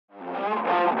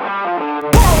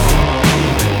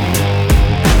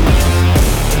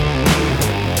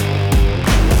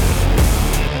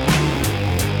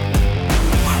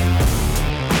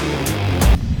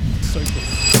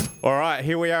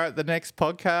at the next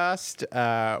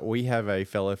podcast. We have a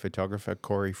fellow photographer,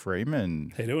 Cory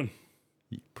Freeman. How you doing?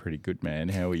 Pretty good, man.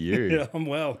 How are you? Yeah, I'm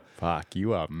well. Fuck,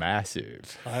 you are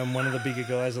massive. I am one of the bigger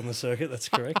guys on the circuit. That's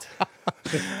correct.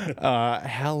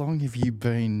 How long have you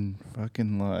been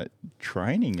fucking like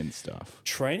training and stuff?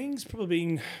 Training's probably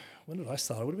been, when did I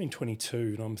start? I would have been 22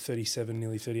 and I'm 37,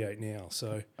 nearly 38 now.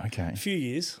 So Okay. a few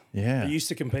years. Yeah. I used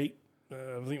to compete.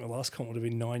 I think my last comp would have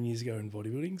been 9 years ago in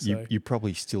bodybuilding. So You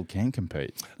probably still can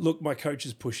compete. look, my coach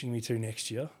is pushing me to next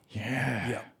year. Yeah.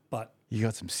 Yeah, but You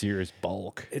got some serious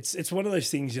bulk. it's one of those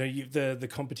things, you know, the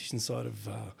competition side of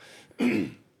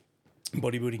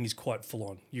bodybuilding is quite full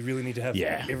on. You really need to have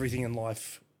everything in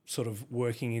life sort of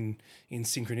working in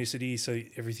synchronicity, so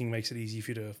everything makes it easy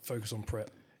for you to focus on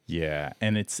prep. Yeah,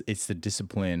 and it's the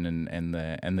discipline and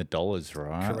the dollars,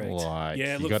 right? Correct. Like,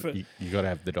 Yeah, you look, got you got to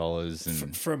have the dollars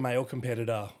and For a male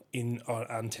competitor in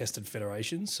untested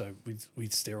federations, so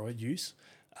with steroid use,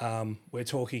 we're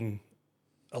talking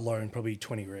alone probably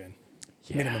 20 grand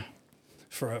minimum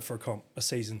for a comp, a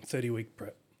season, 30-week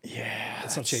prep. yeah,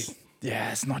 It's not cheap.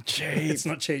 Yeah, it's not cheap. It's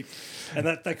not cheap, and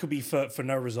that could be for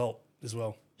no result as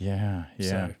well. Yeah.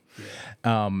 So,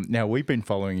 Now we've been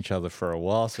following each other for a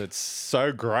while, so it's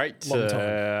so great Long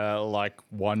to like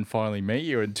one finally meet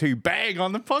you and two bang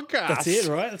on the podcast. That's it,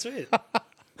 right? That's it.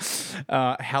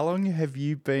 How long have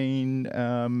you been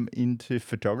into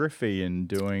photography and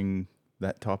doing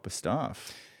that type of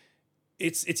stuff?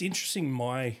 It's interesting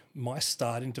my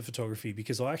start into photography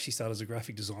because I actually started as a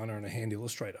graphic designer and a hand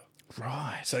illustrator.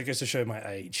 Right. So it goes to show my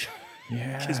age.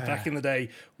 Yeah. Because back in the day,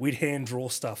 we'd hand draw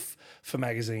stuff for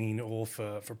magazine or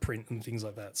for print and things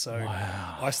like that. So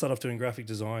I started off doing graphic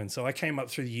design. So I came up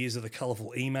through the years of the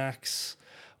colourful Emacs,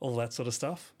 all that sort of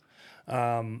stuff,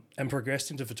 and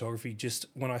progressed into photography just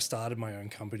when I started my own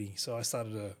company. So I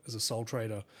started as a sole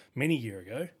trader many years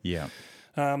ago. Yeah.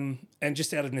 And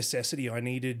just out of necessity, I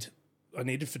needed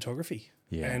photography.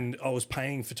 Yeah. And I was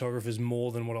paying photographers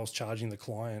more than what I was charging the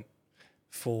client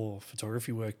for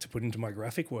photography work to put into my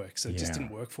graphic work. So it just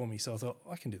didn't work for me. So I thought,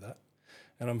 I can do that.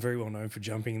 And I'm very well known for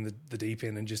jumping in the deep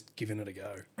end and just giving it a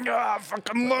go. Ah,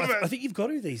 fucking love it. I think you've got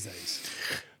to these days.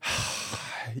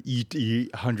 You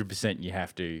 100% you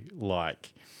have to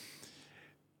like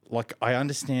I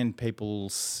understand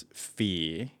people's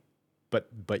fear, but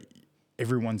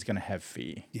everyone's going to have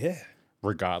fear Yeah.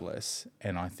 regardless,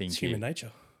 and I think It's human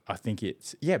nature. I think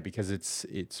it's because it's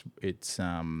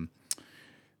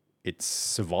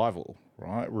survival,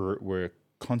 right? We're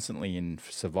constantly in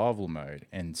survival mode,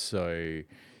 and so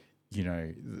you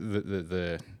know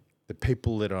the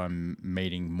people that I'm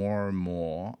meeting more and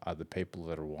more are the people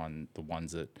that are the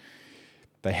ones that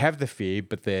they have the fear,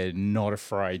 but they're not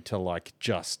afraid to like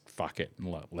just fuck it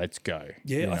and let's go.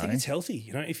 Yeah, you I think know? it's healthy.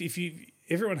 You know, if you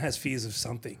everyone has fears of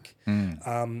something,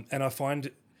 and I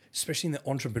find, especially in the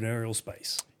entrepreneurial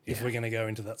space, if we're going to go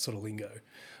into that sort of lingo,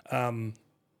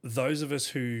 those of us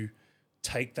who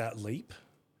take that leap,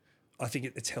 I think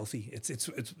it's healthy. It's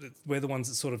we're the ones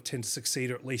that sort of tend to succeed,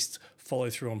 or at least follow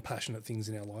through on passionate things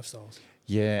in our lifestyles.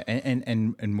 Yeah,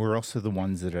 and we're also the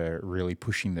ones that are really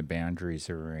pushing the boundaries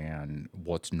around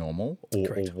what's normal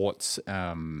or what's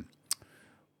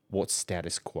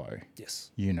status quo.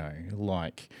 Yes. You know,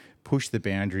 like push the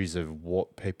boundaries of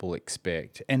what people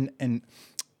expect. And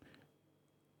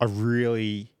I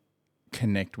really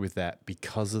connect with that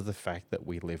because of the fact that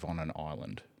we live on an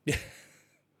island. Yeah.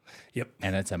 Yep.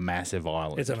 And it's a massive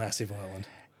island. It's a massive island.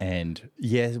 And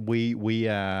yeah, we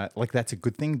are like, that's a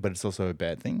good thing, but it's also a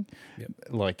bad thing. Yep.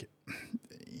 Like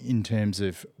in terms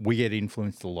of, we get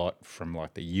influenced a lot from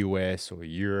like the US or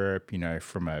Europe, you know,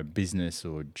 from a business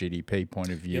or GDP point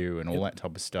of view and all that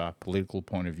type of stuff, political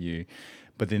point of view.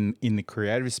 But then in the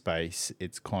creative space,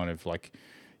 it's kind of like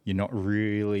you're not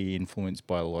really influenced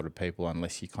by a lot of people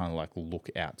unless you kind of like look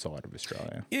outside of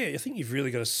Australia. Yeah, I think you've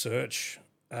really got to search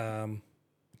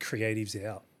creatives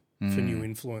out for new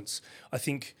influence. I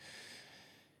think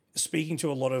speaking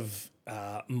to a lot of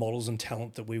models and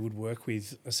talent that we would work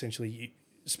with, essentially,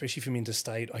 especially from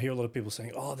interstate, I hear a lot of people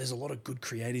saying, "Oh, there's a lot of good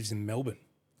creatives in Melbourne."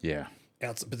 Yeah.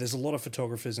 But there's a lot of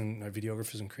photographers and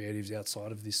videographers and creatives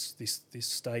outside of this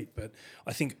state. But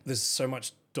I think there's so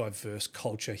much diverse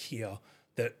culture here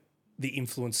that the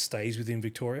influence stays within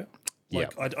Victoria.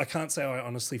 Like I can't say I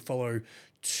honestly follow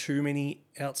too many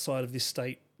outside of this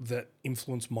state that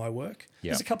influence my work.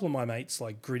 There's a couple of my mates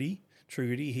like True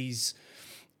Gritty.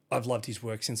 I've loved his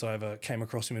work since I ever came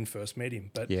across him and first met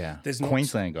him. But there's not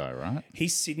Queensland guy, right?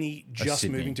 He's Sydney,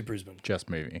 Sydney. moving to Brisbane. Just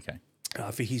moving, okay.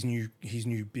 For his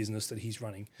new business that he's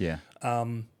running. Yeah.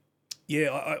 I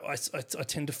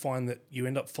tend to find that you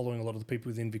end up following a lot of the people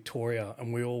within Victoria,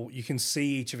 and you can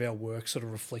see each of our work sort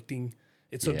of reflecting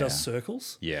It sort of does Yeah.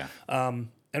 circles. Yeah.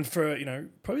 And for,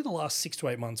 probably the last 6 to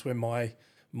 8 months where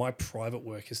my private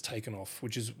work has taken off,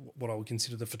 which is what I would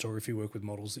consider the photography work with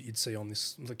models that you'd see on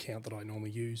this account that I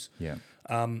normally use. Yeah.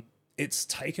 It's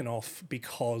taken off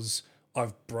because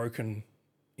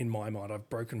in my mind, I've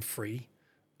broken free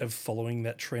of following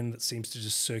that trend that seems to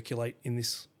just circulate in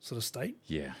this sort of state.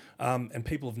 Yeah. And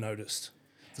people have noticed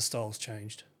the style's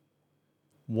changed.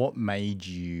 What made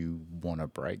you want to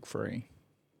break free?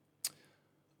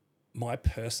 My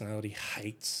personality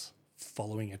hates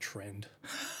following a trend.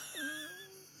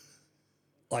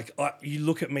 Like, you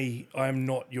look at me, I am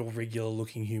not your regular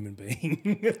looking human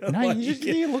being. No, Like,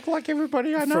 you look like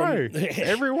everybody I know.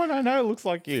 Everyone I know looks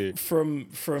like you. From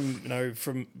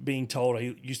being told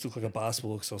I used to look like a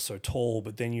basketballer because I was so tall,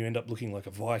 but then you end up looking like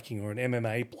a Viking or an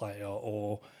MMA player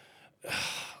or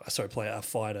a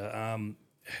fighter.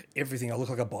 Everything. I look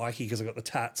like a bikie because I got the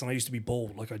tats, and I used to be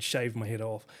bald. Like, I'd shave my head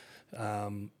off.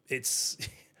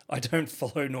 I don't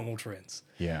follow normal trends.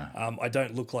 Yeah. I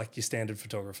don't look like your standard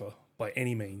photographer by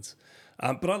any means.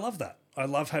 But I love that. I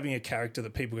love having a character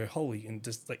that people go, holy, and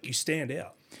just like you stand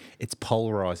out. It's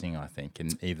polarizing, I think,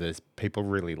 and either people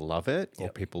really love it or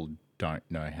Yep. people don't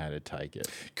know how to take it.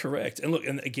 Correct. And look,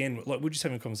 and again, like we were just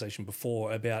having a conversation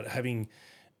before about having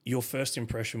your first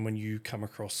impression when you come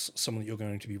across someone that you're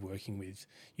going to be working with.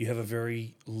 You have a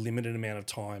very limited amount of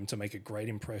time to make a great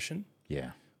impression.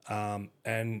 Yeah.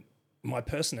 And my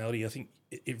personality, I think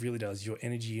it really does. Your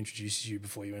energy introduces you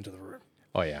before you enter the room.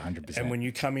 Oh, yeah, 100%. And when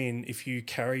you come in, if you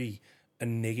carry a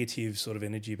negative sort of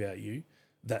energy about you,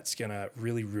 that's going to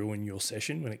really ruin your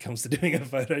session when it comes to doing a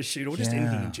photo shoot or just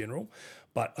anything in general.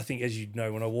 But I think, as you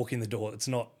know, when I walk in the door,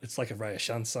 it's like a ray of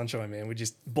sunshine, man. We're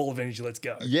just ball of energy, let's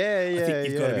go. Yeah, I think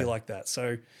you've got to be like that.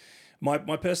 So my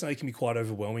personality can be quite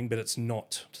overwhelming, but it's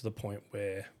not to the point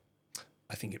where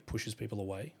I think it pushes people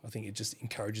away. I think it just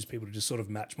encourages people to just sort of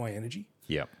match my energy.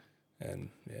 Yep.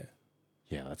 And yeah.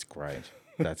 Yeah, that's great.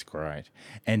 That's great.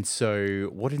 And so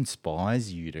what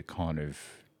inspires you to kind of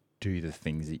do the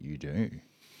things that you do?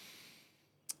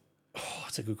 Oh,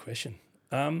 that's a good question.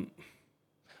 I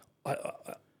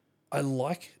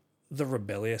like the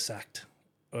rebellious act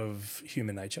of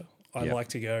human nature. I like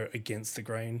to go against the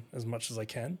grain as much as I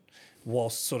can,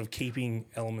 whilst sort of keeping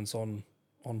elements on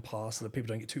par so that people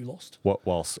don't get too lost.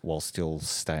 While still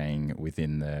staying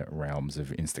within the realms of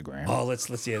Instagram. Oh, let's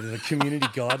the community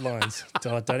guidelines.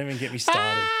 Don't even get me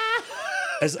started.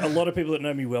 As a lot of people that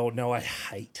know me well know, I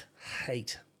hate,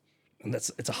 and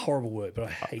it's a horrible word, but I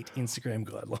hate Instagram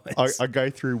guidelines. I go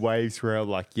through waves where I'm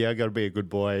like, yeah, I got to be a good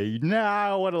boy. No,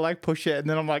 I want to like push it, and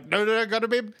then I'm like, no, got to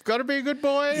be a good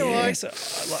boy. Yeah, Like, so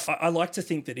I like to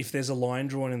think that if there's a line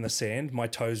drawn in the sand, my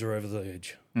toes are over the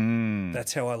edge.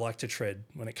 That's how I like to tread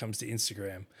when it comes to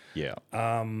Instagram. yeah.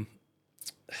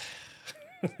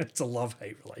 It's a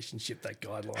love-hate relationship, that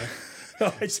guideline.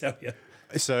 I tell you.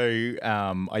 So,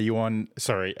 are you on?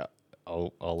 Sorry,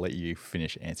 I'll let you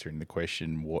finish answering the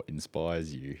question. What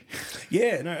inspires you?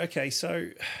 Yeah. No. Okay. So,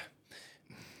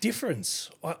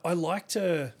 difference. I like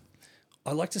to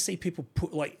see people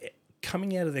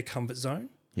coming out of their comfort zone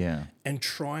Yeah. and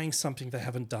trying something they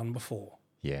haven't done before.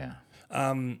 Yeah.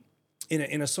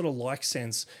 In a sort of like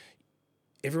sense,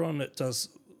 everyone that does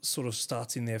sort of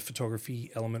starts in their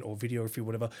photography element or videography,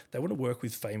 whatever, they want to work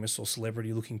with famous or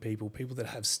celebrity looking people that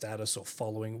have status or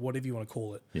following, whatever you want to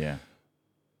call it. Yeah.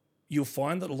 You'll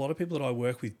find that a lot of people that I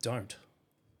work with don't.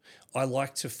 I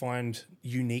like to find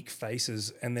unique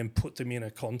faces and then put them in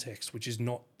a context which is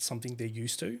not something they're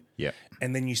used to. Yeah.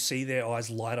 And then you see their eyes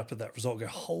light up at that result, go,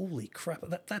 holy crap,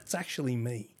 that's actually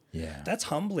me. Yeah. That's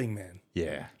humbling, man.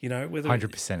 Yeah. You know, whether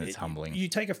 100% it's humbling. You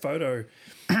take a photo,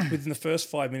 within the first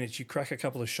 5 minutes, you crack a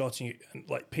couple of shots, and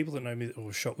like people that know me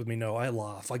or shot with me know I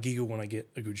laugh, I giggle when I get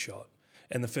a good shot,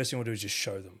 and the first thing I do is just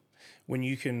show them. When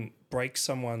you can break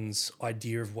someone's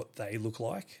idea of what they look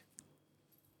like,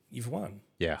 you've won.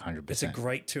 Yeah, 100%. It's a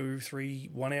great 2,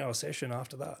 3, 1 hour session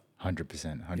after that.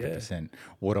 100%. 100%.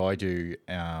 What I do,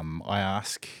 I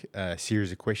ask a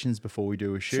series of questions before we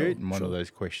do a shoot, and one of those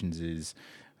questions is,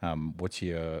 what's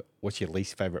your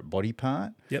least favorite body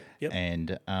part? Yep.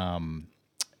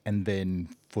 And then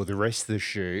for the rest of the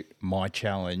shoot, my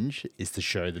challenge is to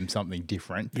show them something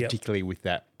different, particularly with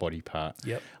that body part.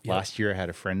 Yep. Last year, I had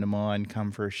a friend of mine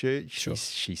come for a shoot.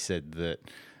 She said that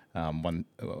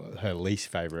her least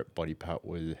favorite body part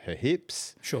was her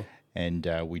hips. Sure. And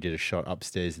we did a shot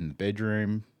upstairs in the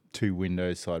bedroom, 2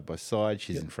 windows side by side.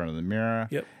 She's in front of the mirror.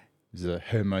 Yep. It was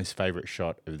her most favorite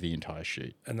shot of the entire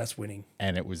shoot. And that's winning.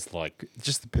 And it was like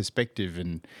just the perspective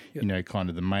and, Yep. you know, kind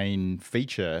of the main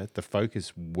feature, the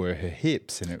focus were her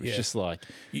hips. And it was Yeah. just like,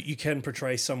 You can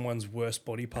portray someone's worst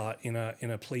body part in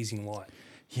a pleasing light.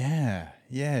 yeah,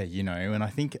 you know, and I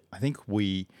think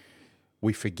we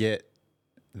forget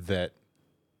that,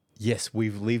 yes,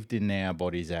 we've lived in our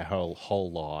bodies our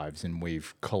whole lives, and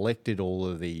we've collected all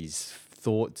of these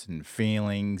thoughts and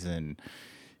feelings and,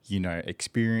 you know,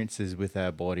 experiences with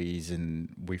our bodies,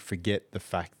 and we forget the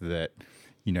fact that,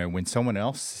 you know, when someone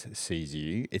else sees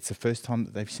you, it's the first time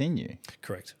that they've seen you.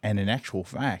 Correct. And in actual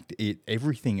fact,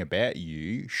 everything about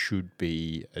you should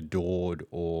be adored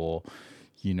or,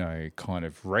 you know, kind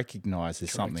of recognized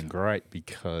as something great,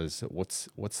 because what's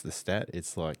the stat?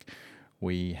 It's like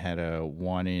we had a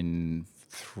 1 in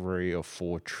 3 or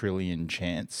 4 trillion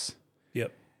chance,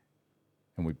 Yep.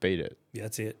 and we beat it. Yeah,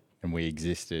 that's it. And we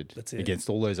existed That's it. against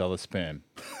all those other sperm,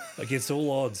 Against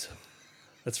all odds.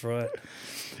 That's right.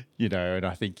 you know. And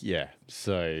I think,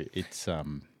 so it's Yeah,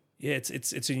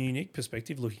 it's a unique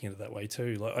perspective looking at it that way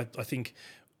too. Like I think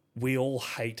we all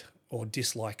hate or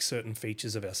dislike certain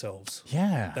features of ourselves.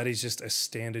 yeah, That is just a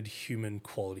standard human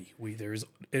quality. There is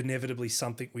inevitably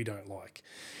something we don't like.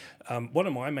 One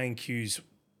of my main cues,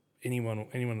 anyone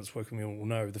that's working with me will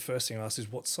know, the first thing I ask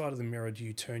is, what side of the mirror do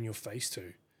you turn your face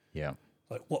to? yeah,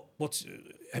 Like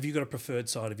have you got a preferred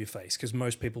side of your face? Because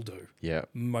most people do. yeah,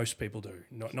 Most people do.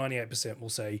 98% will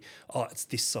say, oh, it's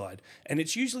this side. And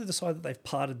it's usually the side that they've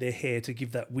parted their hair to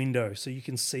give that window so you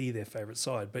can see their favourite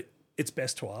side. But it's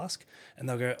best to ask. And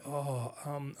they'll go,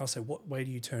 I'll say, what way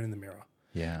do you turn in the mirror?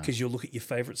 yeah. Because you'll look at your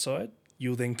favourite side,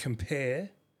 you'll then compare,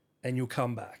 and you'll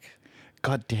come back.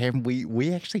 God damn,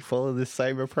 we actually follow the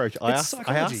same approach.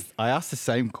 Psychology. I asked the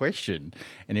same question,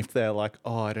 and if they're like,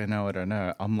 "Oh, I don't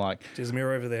know," I'm like, There's a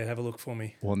mirror over there. Have a look for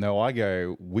me. "Well, no." I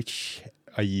go, "Which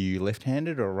are you,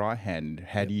 left-handed or right-handed?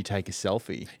 How do you take a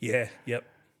selfie? Yeah. Yep.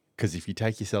 Because if you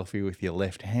take your selfie with your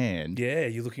left hand, Yeah.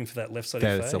 You're looking for that left side of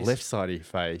your that's face. the left side of your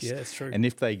face. Yeah, it's true. And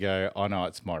if they go, "Oh no,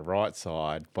 it's my right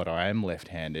side, but I am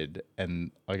left-handed,"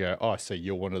 and I go, "Oh, so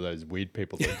you're one of those weird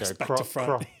people that It's go back to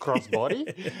front. cross body,"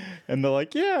 and they're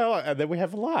like, "Yeah," and then we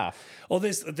have a laugh. Or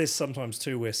there's sometimes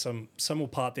too where some will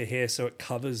part their hair so it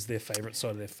covers their favourite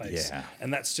side of their face. Yeah.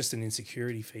 And that's just an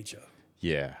insecurity feature.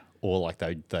 Yeah. Or like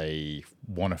they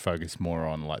want to focus more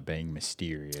on like being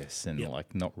mysterious and Yep.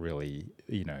 like not really,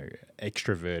 you know,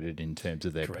 extroverted in terms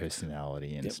of their Correct.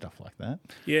 personality and stuff like that.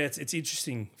 Yeah, it's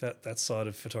interesting that side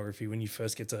of photography when you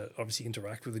first get to obviously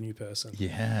interact with a new person.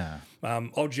 Yeah.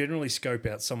 I'll generally scope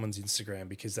out someone's Instagram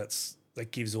because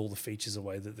that gives all the features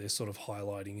away that they're sort of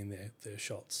highlighting in their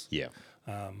shots. Yeah.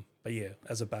 But yeah,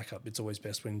 as a backup, it's always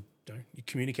best when you're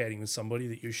communicating with somebody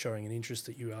that you're showing an interest,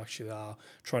 that you actually are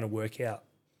trying to work out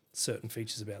certain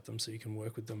features about them so you can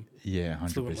work with them. Yeah,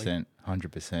 100%.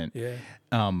 100%.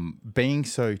 Yeah. Being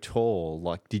so tall,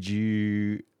 like, did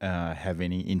you have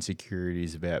any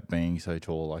insecurities about being so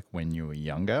tall, like when you were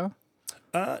younger?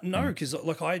 No, because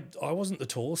like I wasn't the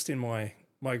tallest in my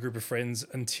group of friends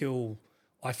until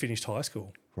I finished high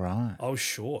school. Right. I was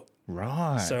short.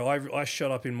 Right. So I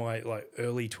shot up in my like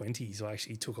early 20s. I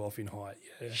actually took off in height.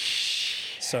 Yeah.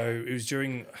 So it was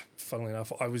during, funnily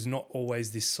enough, I was not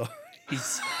always this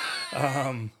size.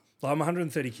 I'm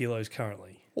 130 kilos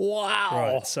currently. Wow.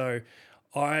 Right. So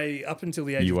up until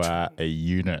the age You of are a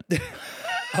unit.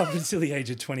 up until the age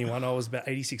of 21, I was about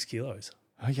 86 kilos.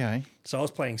 Okay. So I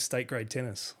was playing state grade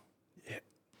tennis.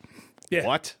 Yeah.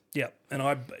 What? Yeah. And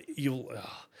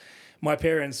my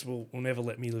parents will never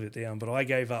let me live it down, but I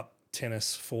gave up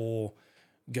tennis for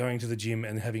going to the gym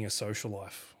and having a social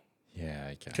life Yeah,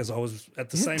 okay. because I was at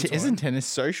the same time. Isn't tennis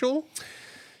social?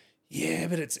 Yeah,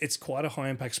 but it's quite a high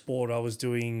impact sport. I was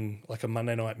doing like a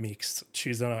Monday night mixed,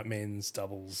 Tuesday night men's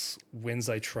doubles,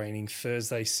 Wednesday training,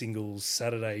 Thursday singles,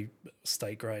 Saturday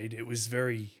state grade. It was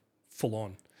very full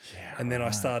on. Yeah. And then I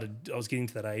was getting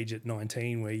to that age at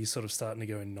 19 where you're sort of starting to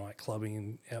go in night clubbing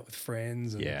and out with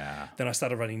friends. And Yeah. then I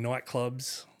started running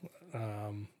nightclubs,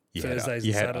 You Thursdays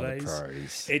you and had other Saturdays.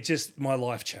 priorities. It just, my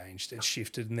life changed. It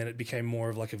shifted. And then it became more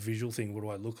of like a visual thing. What do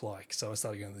I look like? So I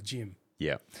started going to the gym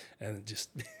Yeah. and it just,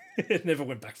 it never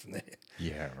went back from there.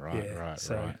 Yeah, right, Yeah, right,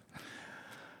 so- right.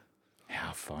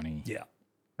 How funny. Yeah.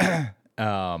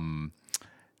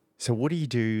 So what do you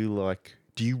do, like,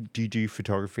 do you do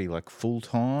photography like full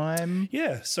time?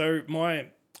 Yeah. So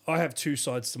I have two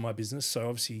sides to my business. So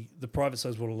obviously the private side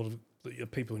is what a lot of the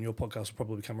people in your podcast will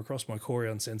probably come across, my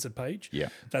Cory Uncensored page. Yeah.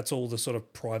 That's all the sort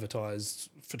of privatized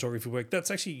photography work.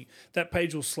 That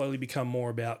page will slowly become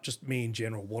more about just me in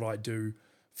general, what I do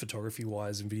photography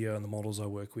wise and video and the models I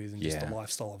work with and just the Yeah.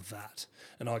 lifestyle of that.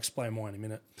 And I'll explain why in a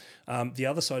minute. The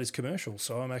other side is commercial.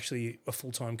 So I'm actually a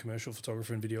full-time commercial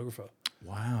photographer and videographer.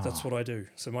 Wow. That's what I do.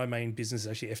 So my main business is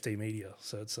actually FD Media.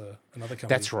 So it's another company.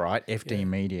 That's right, FD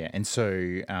Media. And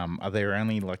so are there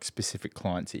only like specific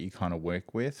clients that you kind of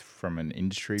work with from an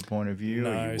industry point of view?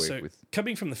 Or No, you so work with...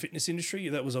 coming from the fitness industry,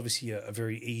 that was obviously a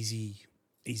very easy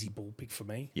ball pick for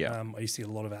me. Yeah. I used to get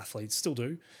a lot of athletes, still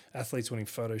do, athletes wanting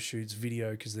photo shoots,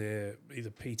 video, because they're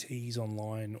either PTs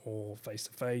online or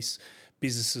face-to-face,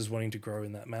 businesses wanting to grow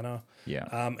in that manner. Yeah.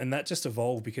 And that just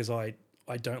evolved because I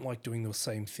don't like doing the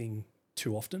same thing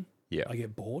too often. Yeah. I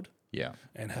get bored. Yeah.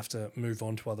 And have to move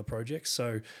on to other projects.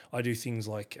 So I do things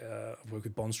like I work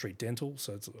with Bond Street Dental.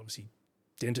 So it's obviously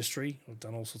dentistry. I've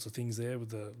done all sorts of things there with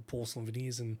the porcelain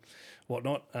veneers and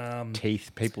whatnot.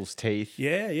 Teeth, people's teeth.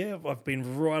 Yeah. I've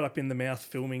been right up in the mouth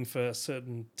filming for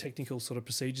certain technical sort of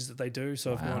procedures that they do.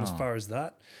 So I've gone as far as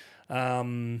that.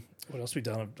 What else have we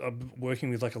done? I'm working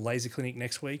with like a laser clinic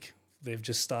next week. They've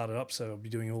just started up, so I'll be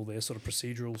doing all their sort of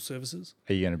procedural services.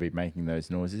 Are you going to be making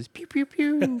those noises? Pew, pew,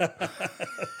 pew.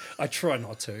 I try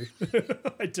not to.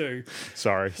 I do.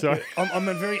 Sorry. I'm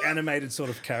a very animated sort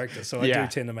of character, so I do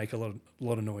tend to make a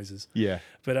lot of noises. Yeah.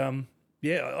 But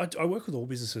I work with all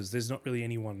businesses. There's not really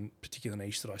any one particular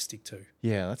niche that I stick to.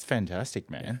 Yeah, that's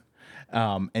fantastic, man.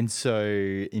 And so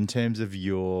in terms of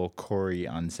your Cory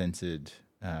Uncensored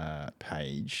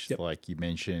page, like you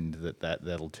mentioned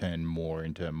that'll turn more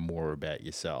into more about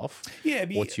yourself. Yeah.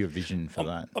 What's your vision for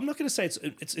that? I'm not going to say it's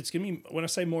going to be, when I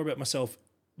say more about myself,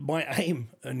 my aim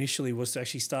initially was to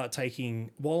actually start taking,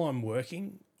 while I'm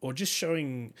working, or just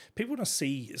showing people to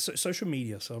see social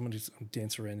media. So I'm going to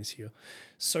dance around this here.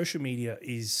 Social media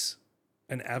is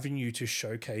an avenue to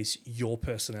showcase your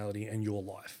personality and your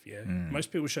life. Yeah.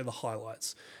 Most people show the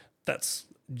highlights. That's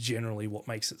generally what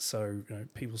makes it so,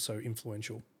 people so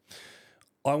influential.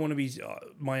 I want to be,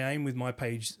 my aim with my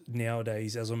page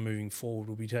nowadays as I'm moving forward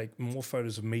will be to take more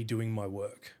photos of me doing my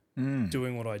work,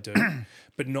 doing what I do,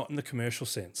 but not in the commercial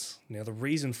sense. Now, the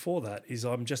reason for that is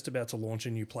I'm just about to launch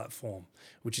a new platform,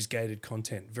 which is gated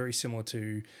content, very similar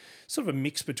to sort of a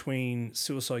mix between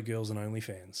Suicide Girls and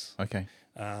OnlyFans. Okay.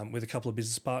 With a couple of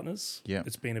business partners. Yeah.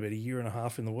 It's been about 1.5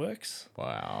 years in the works.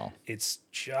 Wow. It's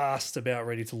just about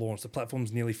ready to launch. The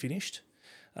platform's nearly finished.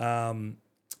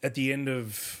 At the end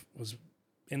of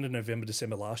November,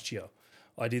 December last year,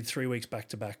 I did 3 weeks back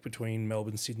to back between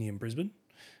Melbourne, Sydney, and Brisbane,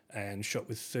 and shot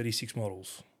with 36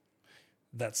 models.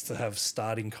 That's to have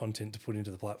starting content to put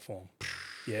into the platform.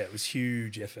 Yeah, it was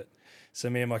huge effort. So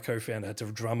me and my co-founder had to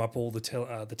drum up all the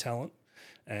talent.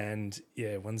 And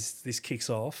yeah, once this kicks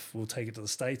off, we'll take it to the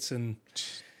States. And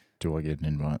do I get an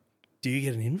invite? Do you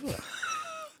get an invite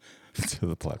to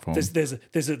the platform?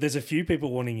 There's a few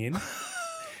people wanting in.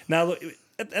 Now, look,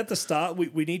 at the start,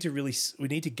 we need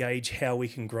to gauge how we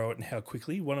can grow it and how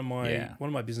quickly. One of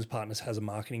my business partners has a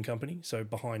marketing company, so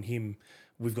behind him,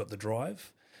 we've got the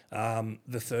drive.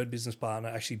 The third business partner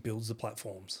actually builds the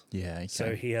platforms. Yeah. Okay.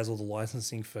 So he has all the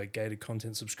licensing for gated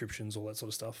content subscriptions, all that sort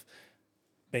of stuff.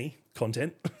 Me,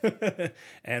 content.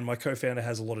 And my co-founder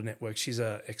has a lot of networks. She's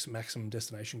a ex-Maximum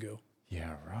destination girl.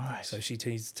 Yeah, right. So she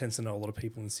tends to know a lot of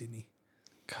people in Sydney.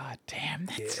 God damn,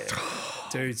 that's...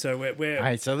 Dude, so we're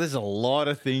Hey, so there's a lot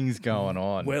of things going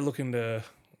on. We're looking to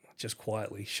just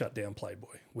quietly shut down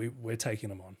Playboy. We're taking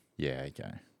them on. Yeah,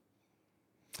 okay.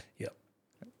 Yep.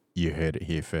 You heard it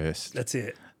here first. That's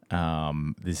it.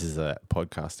 This is a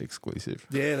podcast exclusive.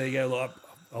 Yeah, there you go. Look,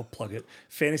 I'll plug it.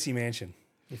 Fantasy Mansion.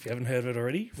 If you haven't heard of it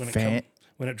already,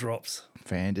 when it drops.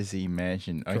 Fantasy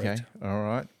Mansion. Okay. Correct. All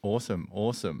right.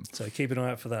 Awesome. So keep an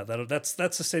eye out for that.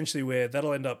 That's essentially where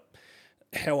that'll end up,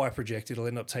 how I project it'll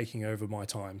end up taking over my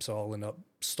time. So I'll end up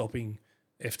stopping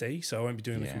FD. So I won't be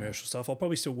doing the commercial stuff. I'll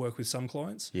probably still work with some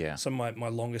clients. Yeah. Some of my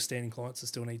longer standing clients that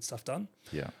still need stuff done.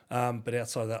 Yeah. But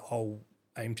outside of that, I'll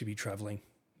aim to be traveling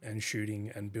and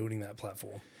shooting and building that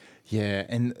platform. Yeah,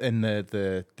 and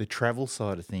the travel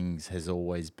side of things has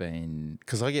always been,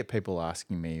 because I get people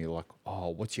asking me like, oh,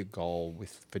 what's your goal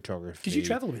with photography? Because you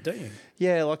travel a bit, don't you?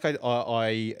 Yeah, like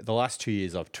I the last 2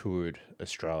 years I've toured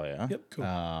Australia. Yep, cool.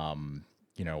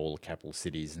 All the capital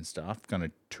cities and stuff. Going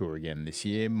to tour again this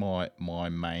year. My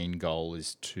main goal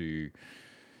is to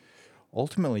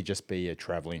ultimately just be a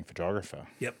traveling photographer.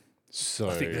 Yep. So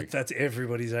I think that's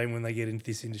everybody's aim when they get into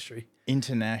this industry.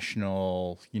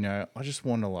 International, I just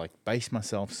want to like base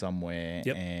myself somewhere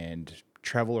and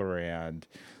travel around,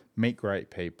 meet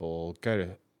great people, go to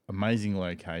amazing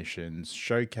locations,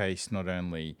 showcase not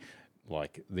only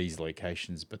like these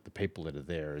locations, but the people that are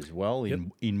there as well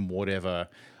in whatever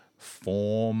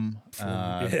form,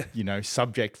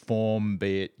 subject form,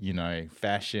 be it,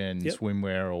 fashion, Yep.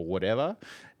 swimwear or whatever.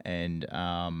 And,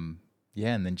 and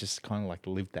then just kind of like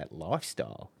live that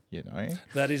lifestyle,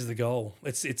 That is the goal.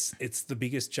 It's the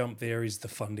biggest jump there is the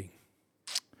funding.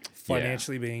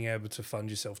 Financially being able to fund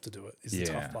yourself to do it is the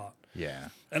tough part. Yeah.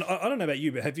 And I don't know about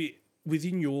you, but have you,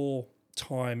 within your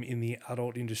time in the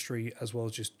adult industry as well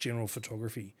as just general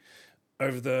photography,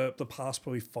 over the past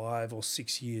probably 5 or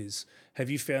 6 years,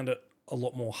 have you found it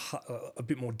a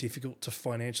bit more difficult to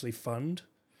financially fund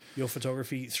your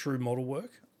photography through model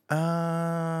work?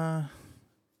 No,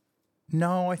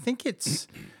 I think it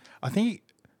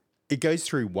goes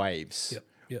through waves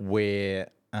Yep. where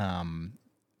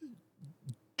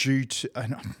due to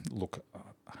look,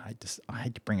 I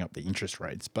hate to bring up the interest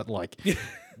rates, but like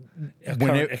Our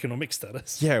current economic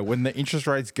status. Yeah, when the interest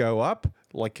rates go up,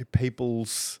 like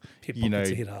people's Hip pockets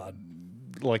hit hard.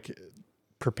 like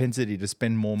propensity to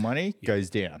spend more money goes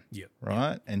down. Yep.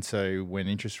 Right? And so when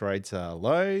interest rates are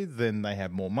low, then they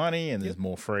have more money and there's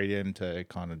more freedom to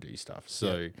kind of do stuff.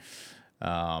 So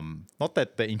not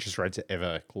that the interest rates are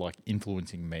ever like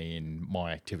influencing me in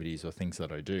my activities or things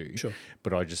that I do. Sure.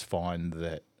 But I just find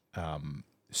that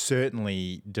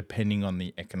certainly depending on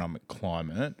the economic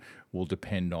climate will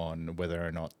depend on whether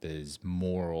or not there's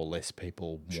more or less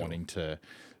people wanting to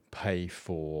pay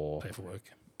for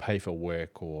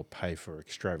work or pay for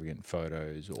extravagant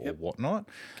photos or whatnot.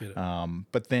 Get it.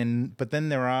 But then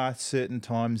there are certain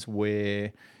times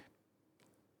where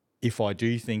if I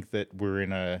do think that we're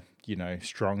in a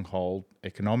stronghold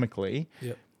economically,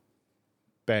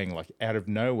 bang, like out of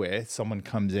nowhere, someone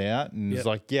comes out and is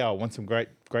like, I want some great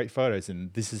photos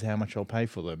and this is how much I'll pay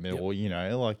for them. Or,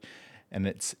 and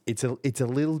it's a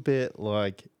little bit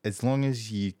like, as long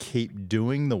as you keep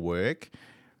doing the work,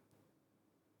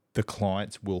 the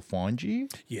clients will find you.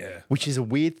 Yeah. Which is a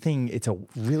weird thing. It's a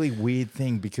really weird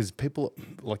thing because people,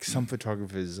 like some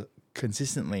photographers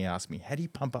consistently ask me, how do you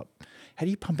pump out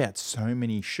so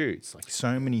many shoots, like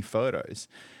so many photos?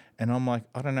 And I'm like,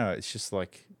 I don't know. It's just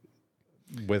like,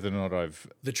 whether or not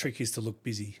the trick is to look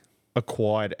busy,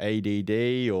 acquired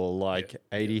ADD or like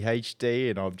ADHD,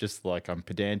 and I'm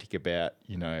pedantic about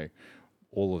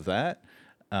all of that.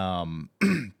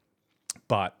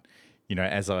 But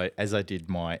as I did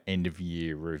my end of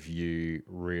year review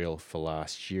reel for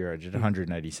last year, I did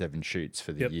 187 shoots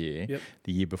for the year. Yep.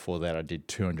 The year before that, I did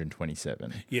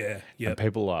 227. Yeah, yeah. And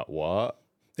people are like, what?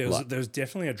 There was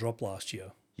definitely a drop last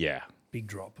year. Yeah. Big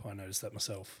drop. I noticed that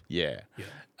myself. Yeah. Yeah.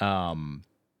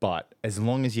 But as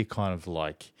long as you're kind of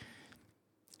like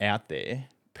out there,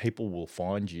 people will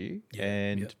find you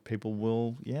and people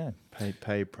will,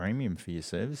 pay a premium for your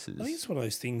services. I think it's one of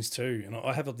those things too. And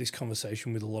I have this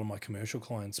conversation with a lot of my commercial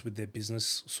clients with their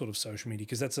business sort of social media,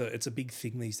 because it's a big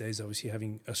thing these days, obviously,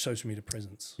 having a social media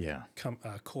presence. Yeah.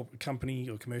 Corporate company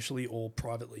or commercially or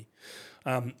privately.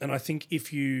 And I think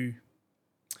if you've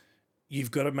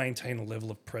got to maintain a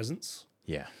level of presence.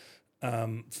 Yeah.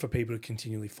 For people to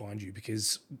continually find you,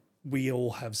 because we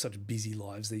all have such busy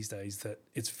lives these days that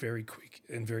it's very quick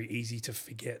and very easy to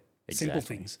forget simple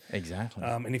things. Exactly.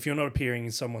 And if you're not appearing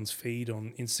in someone's feed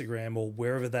on Instagram or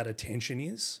wherever that attention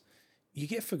is, you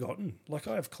get forgotten. Like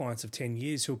I have clients of 10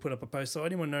 years who'll put up a post, oh,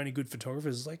 anyone know any good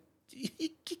photographers? It's like, you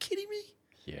kidding me?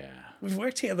 Yeah. We've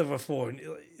worked together before,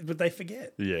 but they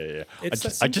forget. Yeah, yeah.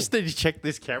 I just need to check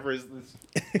this camera.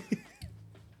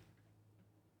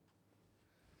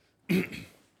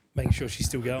 Making sure she's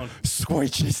still going.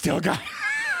 Sweet, she's still going.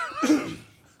 Yeah,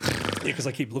 because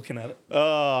I keep looking at it.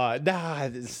 Oh, nah,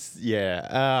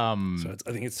 yeah. So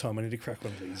I think it's time I need to crack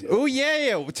one of these. Oh,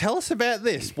 yeah. Well, tell us about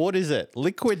this. What is it?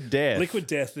 Liquid Death. Liquid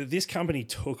Death. This company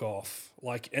took off,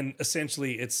 and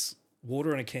essentially it's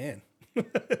water in a can.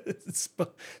 It's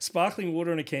sparkling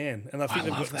water in a can. And I think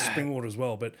they've got spring water as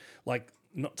well, but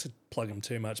not to plug them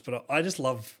too much, but I just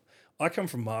love... I come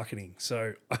from marketing,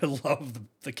 so I love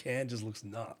the can. Just looks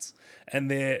nuts,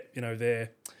 and their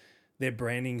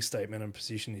branding statement and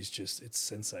position is it's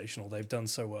sensational. They've done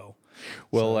so well.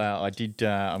 Well, I did.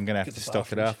 I'm going to have to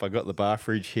stock it up. I got the bar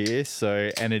fridge here,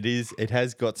 and it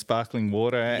has got sparkling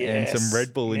water and some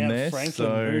Red Bull in there.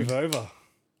 Franklin, move over,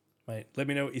 mate. Let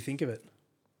me know what you think of it.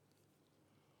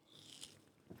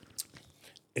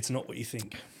 It's not what you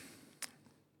think.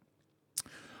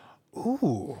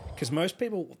 Ooh. Because most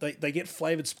people, they get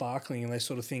flavoured sparkling and they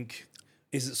sort of think,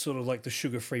 is it sort of like the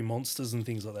sugar-free monsters and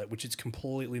things like that, which it's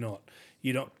completely not.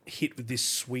 You're not hit with this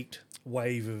sweet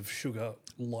wave of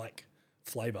sugar-like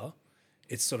flavour.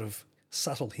 It's sort of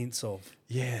subtle hints of.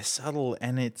 Yeah, subtle,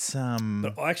 and it's...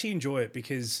 But I actually enjoy it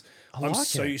because I'm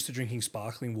so used to drinking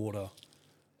sparkling water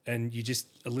and you just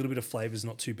a little bit of flavour is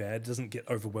not too bad. It doesn't get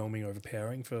overwhelming,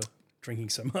 overpowering for drinking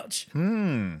so much.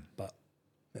 But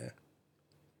yeah,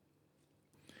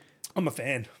 I'm a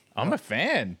fan. I'm a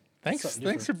fan.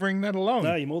 Thanks for bringing that along.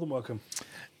 No, you're more than welcome.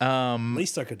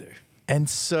 Least I could do. And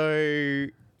so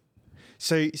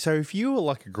if you were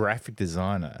like a graphic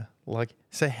designer,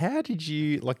 so how did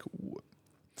you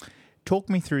talk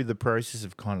me through the process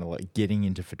of kind of like getting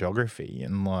into photography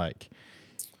and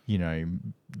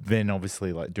then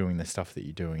obviously like doing the stuff that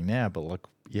you're doing now, but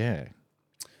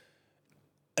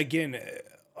Again,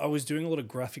 I was doing a lot of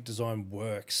graphic design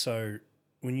work. So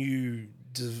when you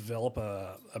develop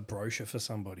a brochure for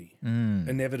somebody,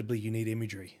 inevitably you need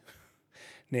imagery.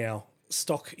 Now,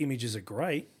 stock images are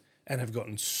great and have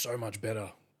gotten so much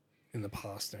better in the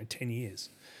past 10 years.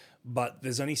 But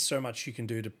there's only so much you can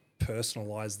do to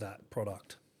personalize that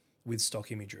product with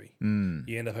stock imagery.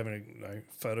 You end up having to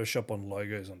Photoshop on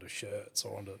logos onto shirts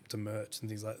or onto merch and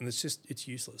things like that. And it's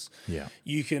useless. Yeah.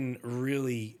 You can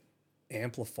really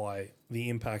amplify the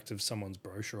impact of someone's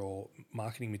brochure or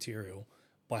marketing material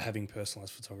by having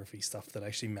personalized photography, stuff that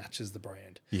actually matches the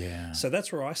brand. Yeah. So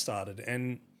that's where I started.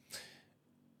 And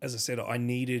as I said,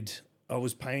 I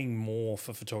was paying more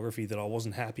for photography that I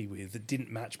wasn't happy with, that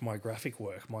didn't match my graphic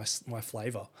work, my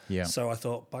flavor. Yeah. So I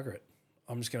thought, bugger it.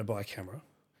 I'm just going to buy a camera.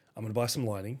 I'm going to buy some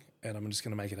lighting and I'm just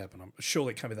going to make it happen.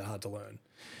 Surely it can't be that hard to learn.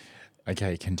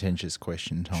 Okay, contentious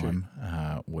question time.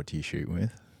 What do you shoot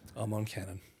with? I'm on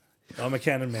Canon. I'm a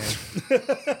Canon man.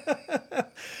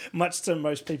 Much to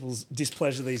most people's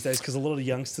displeasure these days, because a lot of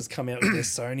youngsters come out with their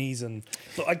Sonys, and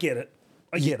look, I get it.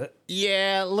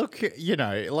 Yeah, look,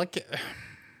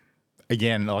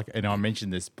 again, and I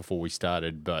mentioned this before we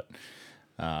started, but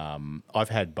I've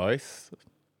had both.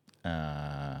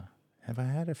 Have I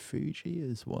had a Fuji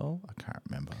as well? I can't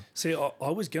remember. See, I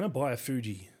was going to buy a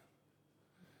Fuji.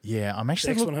 Yeah, I'm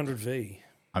actually X100V.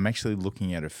 I'm actually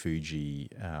looking at a Fuji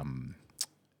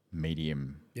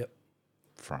medium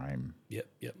frame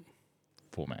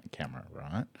format camera,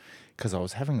 right? Because I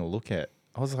was having a look at,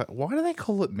 I was like, why do they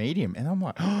call it medium? And I'm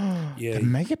like, the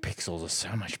megapixels are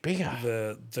so much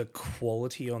bigger. The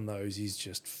quality on those is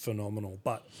just phenomenal.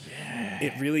 But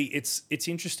it really, it's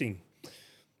interesting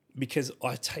because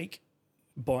I take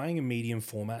buying a medium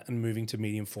format and moving to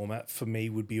medium format for me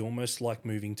would be almost like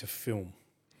moving to film.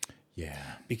 Yeah.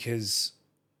 Because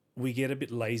we get a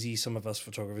bit lazy, some of us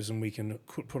photographers, and we can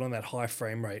put on that high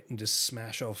frame rate and just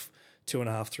smash off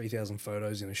 2,500, 3,000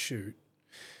 photos in a shoot.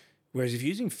 Whereas if you're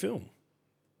using film,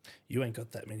 you ain't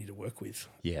got that many to work with.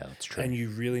 Yeah, that's true. And you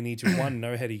really need to, one,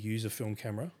 know how to use a film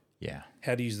camera. Yeah.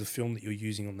 How to use the film that you're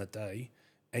using on that day.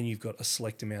 And you've got a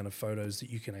select amount of photos that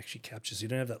you can actually capture. So you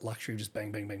don't have that luxury of just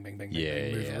bang, bang, bang, bang, bang,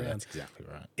 bang, move around. That's exactly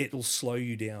right. It will slow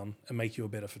you down and make you a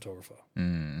better photographer.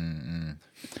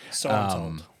 So I'm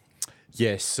told.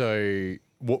 Yeah, so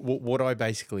what I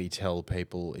basically tell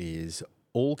people is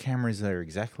all cameras are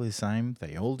exactly the same.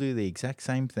 They all do the exact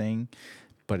same thing,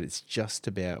 but it's just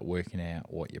about working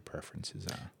out what your preferences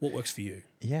are. What works for you?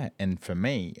 Yeah, and for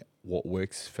me, what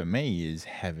works for me is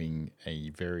having a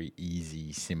very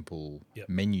easy, simple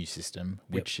menu system,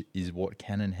 which is what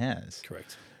Canon has.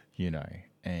 Correct.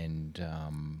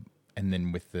 And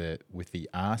then with the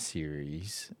R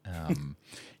series,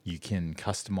 you can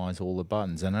customize all the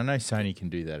buttons, and I know Sony can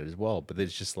do that as well. But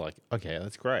it's just like, okay,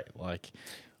 that's great.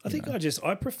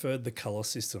 I preferred the color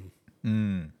system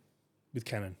with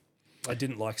Canon. I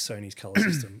didn't like Sony's color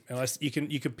system, and you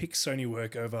can pick Sony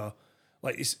work over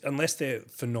unless they're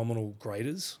phenomenal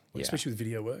graders, especially with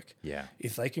video work. Yeah,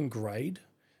 if they can grade,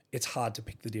 it's hard to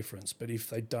pick the difference. But if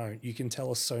they don't, you can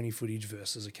tell a Sony footage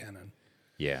versus a Canon.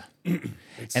 Yeah,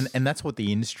 and that's what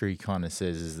the industry kind of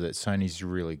says, is that Sony's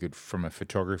really good from a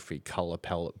photography color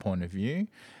palette point of view.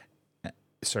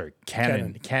 Sorry,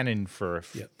 Canon for a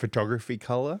photography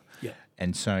color,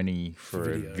 and Sony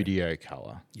for a video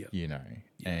color.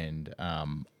 And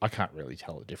I can't really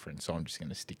tell the difference, so I'm just going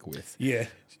to stick with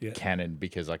Canon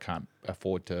because I can't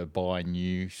afford to buy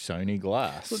new Sony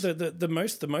glass. Well, the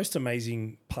most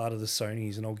amazing part of the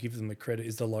Sonys, and I'll give them the credit,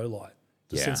 is the low light,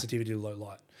 the sensitivity to low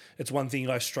light. It's one thing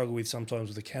I struggle with sometimes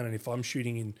with the Canon. If I'm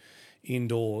shooting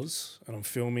indoors and I'm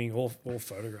filming or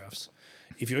photographs,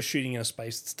 if you're shooting in a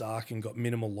space that's dark and got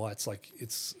minimal lights, like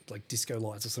it's like disco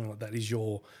lights or something like that, is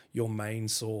your main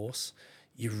source,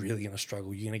 you're really going to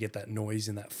struggle. You're going to get that noise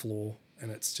in that floor,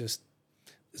 and it's just,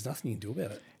 there's nothing you can do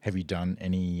about it. Have you done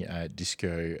any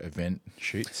disco event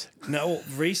shoots? No,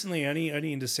 recently,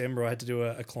 only in December, I had to do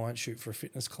a client shoot for a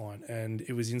fitness client, and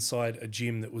it was inside a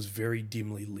gym that was very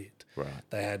dimly lit. Right.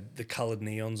 They had the coloured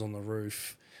neons on the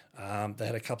roof. They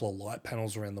had a couple of light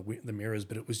panels around the mirrors,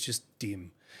 but it was just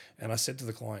dim. And I said to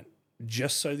the client,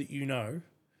 just so that you know,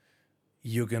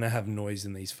 you're going to have noise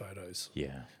in these photos.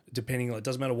 Yeah. Depending, it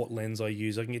doesn't matter what lens I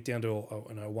use. I can get down to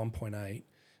a 1.8,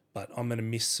 but I'm going to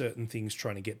miss certain things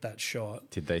trying to get that shot.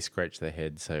 Did they scratch their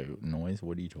head? So noise?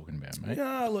 What are you talking about, mate?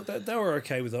 No, look, they were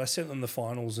okay with it. I sent them the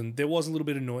finals, and there was a little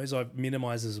bit of noise. I've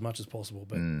minimised as much as possible,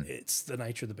 but it's the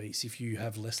nature of the beast. If you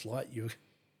have less light, you're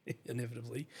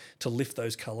inevitably to lift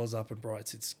those colours up and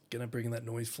brights. It's going to bring that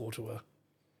noise floor to a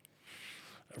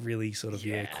really sort of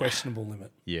questionable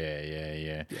limit.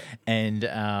 Yeah.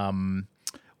 And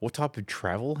what type of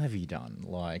travel have you done?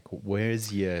 Like,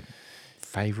 where's your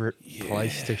favourite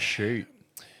place to shoot?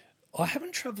 I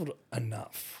haven't travelled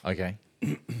enough. Okay.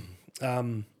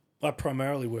 I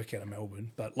primarily work out of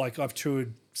Melbourne, but like I've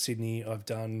toured Sydney, I've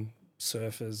done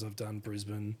Surfers, I've done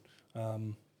Brisbane.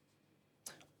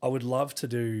 I would love to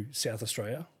do South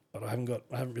Australia, but I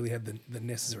haven't really had the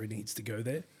necessary needs to go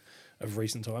there of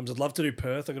recent times. I'd love to do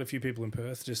Perth. I've got a few people in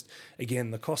Perth. Just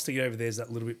again, the cost to get over there is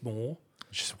that little bit more.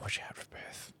 Just watch out for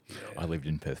Perth. Yeah. I lived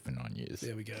in Perth for 9 years.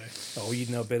 There we go. Oh, you'd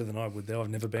know better than I would though. I've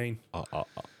never been.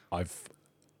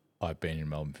 I've been in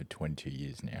Melbourne for 22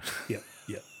 years now. Yep.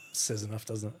 Says enough,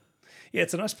 doesn't it? Yeah,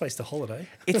 it's a nice place to holiday.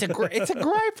 It's a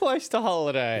great place to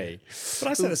holiday. But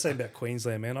I say the same about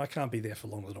Queensland, man. I can't be there for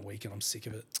longer than a week, and I'm sick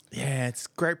of it. Yeah, it's a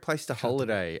great place to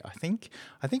holiday. I think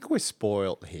we're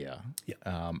spoilt here.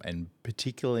 Yeah. And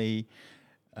particularly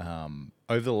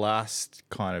over the last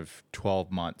kind of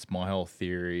 12 months, my whole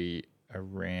theory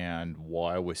around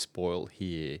why we're spoilt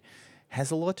here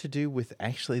has a lot to do with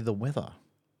actually the weather.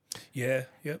 Yeah.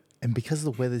 Yep. And because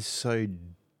the weather's so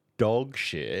dog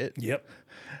shit. Yep.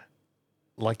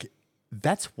 Like,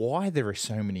 that's why there are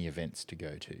so many events to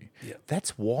go to. Yeah.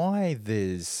 That's why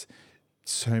there's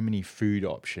so many food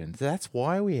options. That's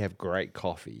why we have great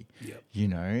coffee. Yep. You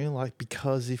know, like,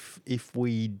 because if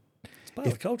we... It's part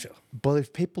of the culture. But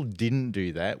if people didn't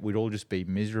do that, we'd all just be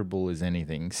miserable as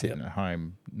anything, sitting at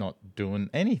home, not doing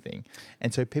anything.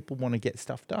 And so people want to get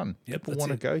stuff done. Yep, People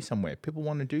want to go somewhere. People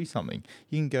want to do something.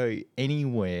 You can go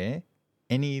anywhere,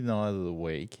 any night of the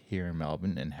week here in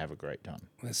Melbourne and have a great time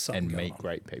and meet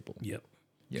great people. Yep,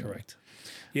 correct.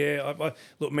 Yeah, I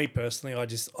look, me personally,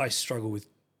 I struggle with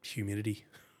humidity.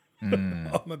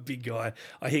 I'm a big guy.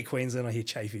 I hear Queensland, I hear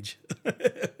chafage.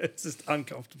 It's just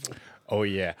uncomfortable. Oh,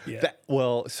 yeah.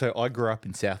 So I grew up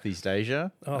in Southeast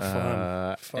Asia. Oh,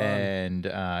 fun. And,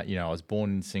 I was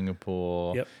born in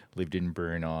Singapore, Yep. lived in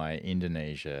Brunei,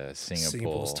 Indonesia, Singapore.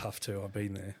 Singapore's tough too. I've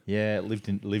been there. Yeah, I lived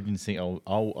in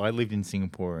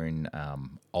Singapore in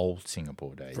old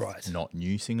Singapore days. Right. Not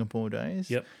new Singapore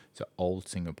days. Yep. So old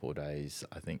Singapore days,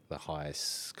 I think the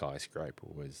highest skyscraper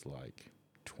was like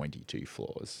 22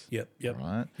 floors. Yep.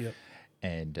 Right? Yep.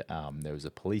 And there was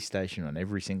a police station on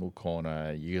every single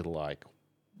corner. You could like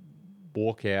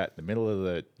walk out in the middle of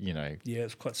the, Yeah,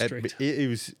 it's quite strict. It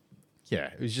was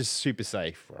just super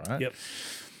safe, right? Yep.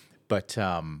 But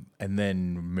and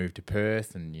then moved to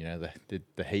Perth, and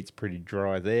the heat's pretty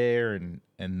dry there, and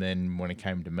then when it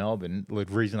came to Melbourne, the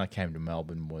reason I came to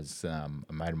Melbourne was a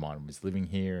mate of mine was living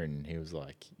here, and he was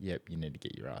like, "Yep, you need to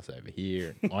get your ass over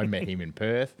here." And I met him in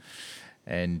Perth,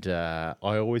 and I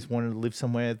always wanted to live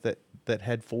somewhere that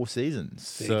had 4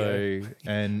 seasons.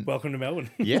 And welcome to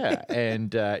Melbourne. Yeah,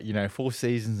 and 4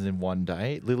 seasons in one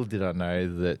day. Little did I know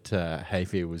that hay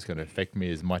fever was going to affect me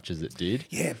as much as it did.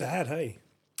 Yeah, bad. Hey.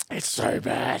 It's so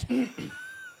bad.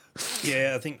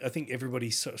 Yeah, I think everybody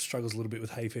sort of struggles a little bit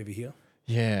with hay fever here.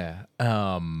 Yeah.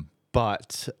 We're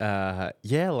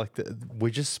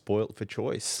just spoilt for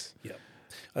choice. Yeah.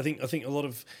 I think a lot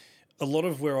of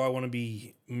where I want to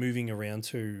be moving around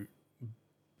to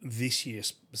this year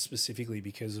specifically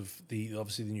because of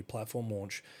obviously the new platform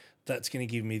launch, that's going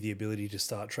to give me the ability to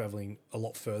start traveling a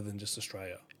lot further than just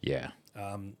Australia. Yeah.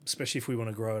 Especially if we want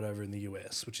to grow it over in the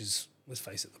US, which is, let's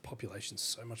face it, the population's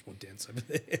so much more dense over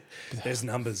there. There's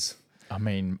numbers. I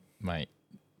mean, mate,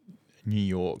 New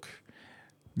York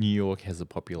has a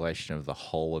population of the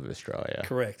whole of Australia.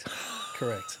 Correct.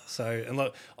 So, and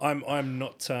look, I'm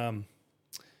not.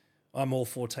 I'm all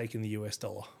for taking the US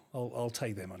dollar. I'll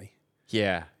take their money.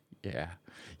 Yeah.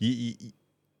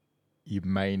 You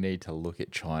may need to look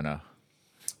at China.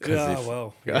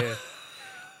 Yeah.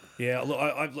 Yeah, look,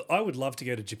 I would love to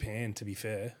go to Japan, to be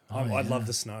fair. I'd love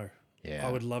the snow. Yeah.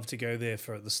 I would love to go there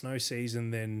for the snow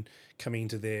season, then coming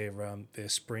into their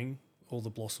spring, all the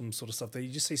blossom sort of stuff there.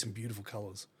 You just see some beautiful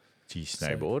colours. Do you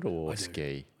snowboard or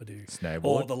ski? I do.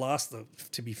 Snowboard?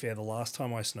 To be fair, the last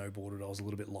time I snowboarded, I was a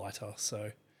little bit lighter,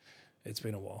 so it's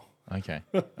been a while. Okay.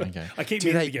 I keep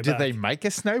meaning to get back. Do they make a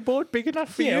snowboard big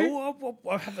enough for you? Yeah,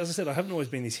 well, as I said, I haven't always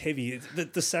been this heavy.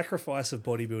 The sacrifice of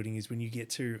bodybuilding is when you get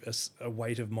to a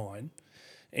weight of mine,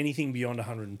 anything beyond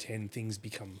 110, things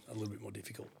become a little bit more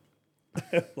difficult.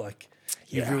 Like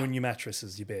you ruin your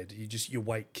mattresses, your bed. Your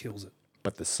weight kills it.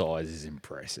 But the size is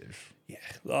impressive. Yeah,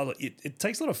 well, it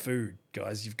takes a lot of food,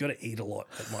 guys. You've got to eat a lot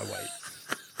at my weight.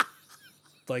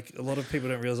 Like a lot of people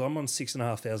don't realize I'm on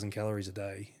 6,500 calories a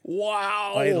day.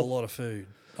 Wow. I eat a lot of food.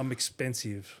 I'm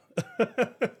expensive.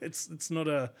 It's not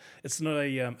a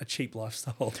cheap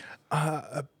lifestyle.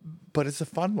 But it's a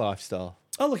fun lifestyle.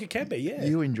 Oh, look, it can be. Yeah,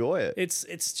 You enjoy it.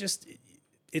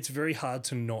 It's very hard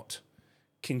to not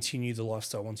continue the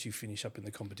lifestyle once you finish up in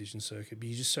the competition circuit. But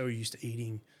you're just so used to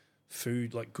eating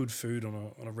food, like good food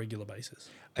on a regular basis.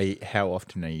 How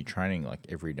often are you training? Like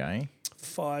every day?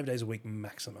 5 days a week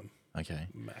maximum. Okay.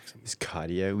 Maximum. Is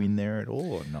cardio in there at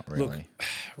all or not really? Look,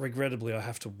 regrettably, I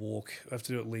have to walk. I have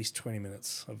to do at least 20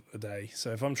 minutes a day.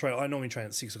 So if I'm I normally train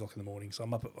at 6 o'clock in the morning. So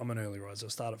I'm an early riser. I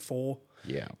start at 4.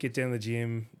 Yeah. Get down to the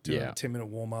gym, do Yeah. a 10-minute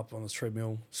warm up on the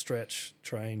treadmill, stretch,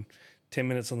 train, 10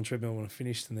 minutes on the treadmill when I'm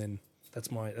finished, and then that's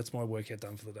my workout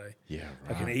done for the day. Yeah,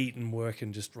 I can eat and work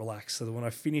and just relax. So that when I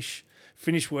finish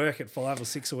work at 5 or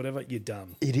 6 or whatever, you're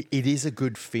done. It is a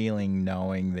good feeling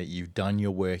knowing that you've done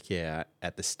your workout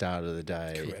at the start of the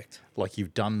day. Correct. Like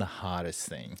you've done the hardest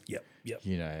thing. Yep.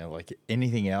 You know, like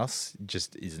anything else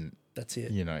just isn't. That's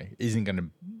it. You know, isn't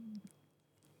going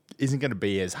to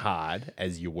be as hard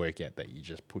as your workout that you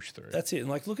just push through. That's it. And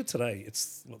like, look at today.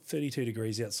 It's 32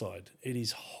 degrees outside. It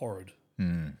is horrid.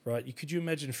 Right? Could you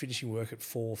imagine finishing work at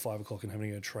 4 or 5 o'clock and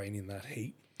having to go train in that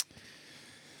heat?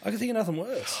 I can think of nothing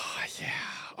worse. Oh, yeah,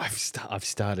 I've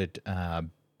started.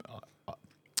 I've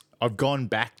gone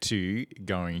back to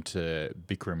going to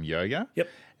Bikram yoga. Yep.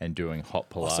 And doing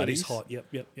hot Pilates. So it is hot. Yep.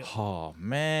 Oh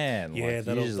man. Yeah, like,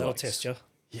 that'll test you.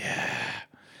 Yeah.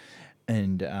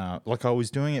 And like I was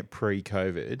doing it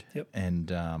pre-COVID. Yep.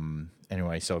 And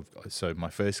anyway, so my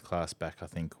first class back I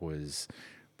think was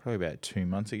probably about 2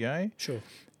 months ago. Sure.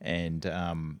 And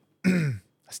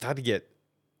I started to get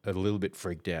a little bit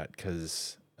freaked out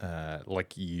because I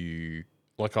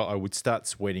would start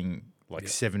sweating like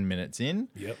 7 minutes in.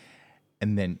 Yep.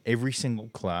 And then every single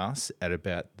class at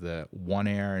about the 1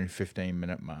 hour and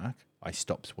 15-minute mark, I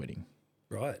stop sweating.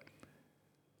 Right.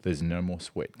 There's no more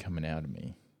sweat coming out of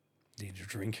me. Need a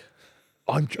drink.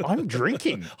 I'm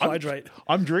drinking. Hydrate.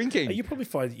 I'm drinking. You probably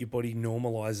find that your body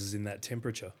normalizes in that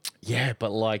temperature. Yeah,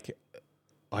 but like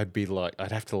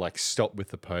I'd have to like stop with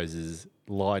the poses,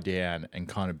 lie down and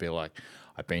kind of be like,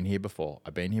 I've been here before.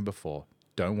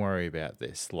 Don't worry about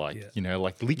this. Like, you know,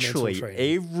 like literally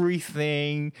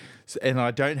everything. And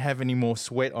I don't have any more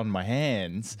sweat on my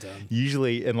hands.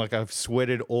 Usually, and like I've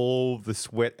sweated all the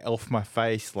sweat off my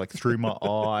face, like through my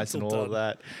eyes and all of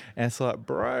that. And it's like,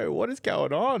 bro, what is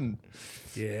going on?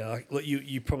 Yeah.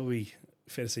 You probably,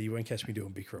 fair to say, you won't catch me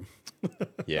doing Bikram.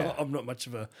 Yeah. I'm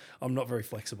not very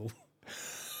flexible.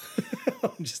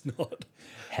 I'm just not.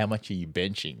 How much are you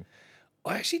benching?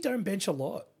 I actually don't bench a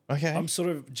lot. Okay. I'm sort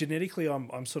of genetically,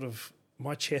 I'm sort of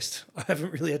my chest. I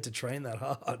haven't really had to train that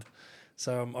hard,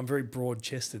 so I'm very broad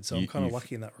chested. So I'm kind of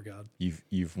lucky in that regard.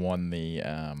 You've won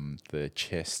the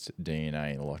chest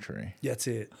DNA lottery. That's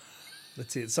it.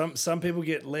 Some people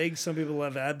get legs. Some people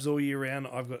have abs all year round.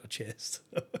 I've got a chest.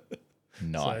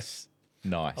 Nice.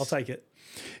 I'll take it.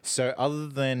 So other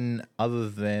than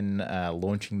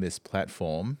launching this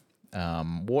platform,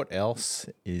 what else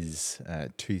is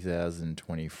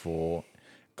 2024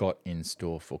 got in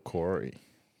store for Cory?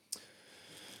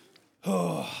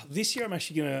 This year I'm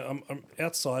actually I'm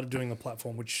outside of doing the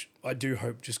platform, which I do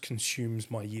hope just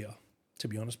consumes my year, to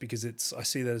be honest, because I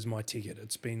see that as my ticket.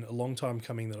 It's been a long time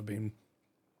coming that I've been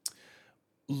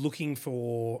looking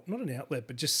for, not an outlet,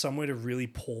 but just somewhere to really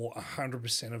pour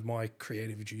 100% of my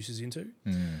creative juices into.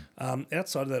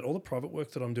 Outside of that, all the private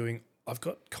work that I'm doing, I've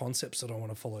got concepts that I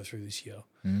want to follow through this year.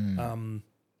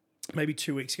 Maybe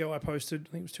 2 weeks ago I posted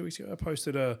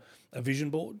a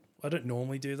vision board. I don't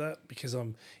normally do that because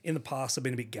in the past I've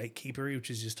been a bit gatekeepery,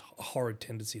 which is just a horrid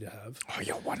tendency to have. Oh,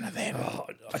 you're one of them.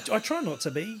 I try not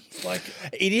to be. Like,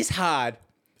 it is hard.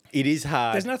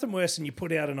 There's nothing worse than you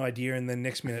put out an idea and then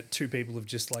next minute 2 people have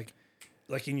just like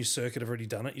in your circuit have already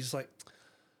done it. You're just like,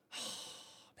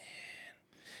 oh man.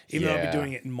 Even though I'll be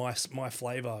doing it in my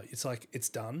flavor, it's like it's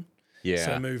done. Yeah.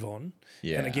 So move on.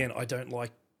 Yeah. And again, I don't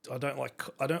like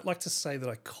to say that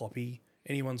I copy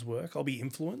anyone's work. I'll be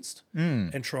influenced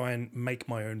and try and make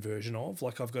my own version of.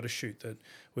 Like I've got a shoot that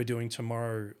we're doing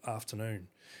tomorrow afternoon,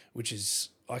 which is,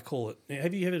 I call it,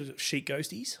 have you heard of sheet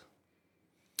ghosties?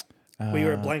 Where you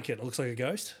wear a blanket, it looks like a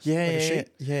ghost.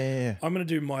 Yeah. I'm going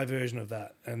to do my version of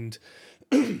that. And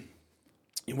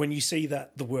when you see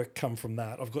that, the work come from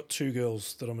that, I've got 2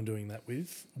 girls that I'm doing that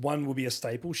with. One will be a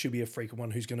staple. She'll be a freak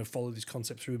one who's going to follow this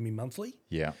concept through with me monthly.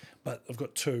 Yeah. But I've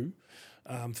got 2.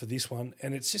 for this one,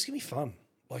 and it's just gonna be fun.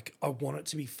 Like I want it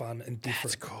to be fun and different.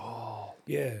 That's cool.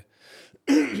 Yeah.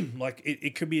 Like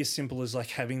it could be as simple as like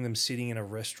having them sitting in a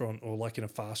restaurant or like in a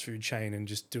fast food chain and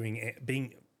just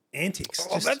being antics.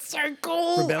 Oh, just that's so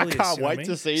cool. rebellious, I can't you know what wait I to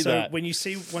mean? see so that. when you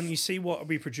see what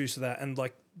we produce of that, and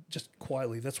like just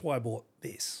quietly, that's why I bought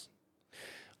this.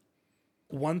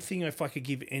 One thing, if I could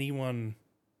give anyone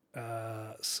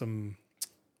some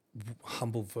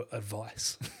humble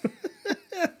advice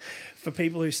for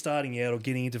people who are starting out or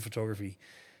getting into photography,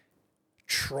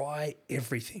 try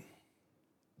everything.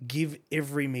 Give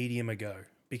every medium a go,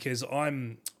 because I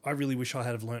really wish I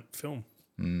had have learnt film,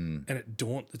 and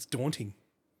it's daunting,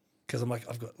 because I'm like,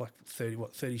 I've got like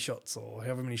 30 shots or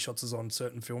however many shots is on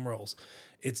certain film rolls.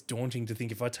 It's daunting to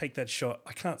think if I take that shot,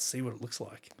 I can't see what it looks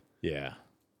like. Yeah.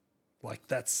 Like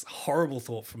that's a horrible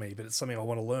thought for me, but it's something I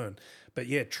want to learn. But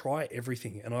yeah, try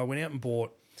everything. And I went out and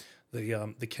bought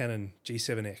the Canon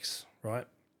G7X, right?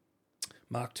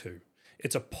 Mark II.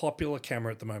 It's a popular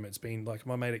camera at the moment. It's been like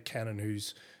my mate at Canon,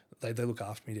 they look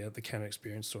after me down at the Canon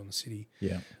Experience Store in the city.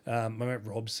 Yeah. My mate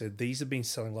Rob said these have been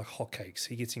selling like hotcakes.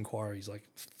 He gets inquiries like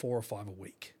 4 or 5 a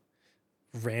week,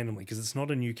 randomly, because it's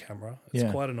not a new camera. It's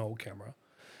quite an old camera.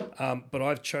 But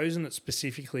I've chosen it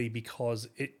specifically because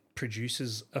it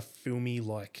produces a filmy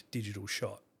like digital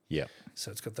shot. Yeah. So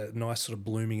it's got that nice sort of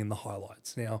blooming in the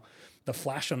highlights. Now, the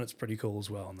flash on it's pretty cool as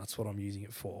well, and that's what I'm using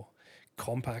it for.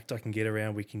 Compact, I can get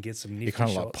around. We can get some nifty It kind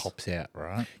of shots. like pops out,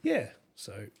 right? Yeah.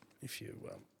 So if you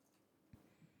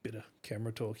bit of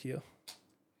camera talk here.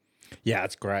 Yeah,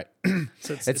 it's great.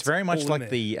 So it's very much all in like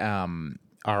there.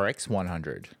 the RX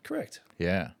 100. Correct.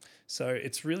 Yeah. So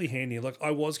it's really handy. Like I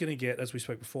was going to get, as we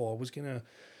spoke before, I was going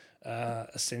to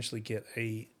essentially get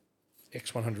a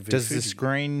X100 V. Does the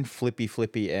screen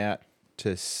flippy out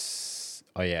to?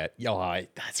 Oh yeah,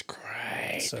 that's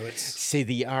great. So it's See,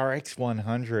 the RX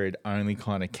 100 only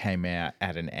kind of came out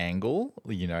at an angle,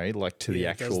 like to the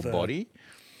it does actual body.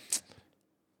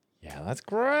 Yeah, that's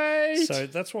great. So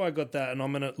that's why I got that, and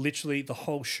I'm gonna literally the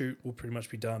whole shoot will pretty much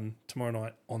be done tomorrow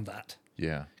night on that.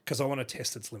 Yeah. Because I want to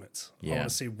test its limits. I want to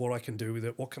see what I can do with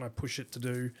it. What can I push it to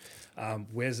do?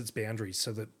 Where's its boundaries,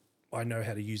 so that I know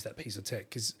how to use that piece of tech.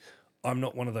 Because I'm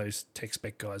not one of those tech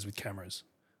spec guys with cameras.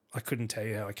 I couldn't tell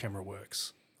you how a camera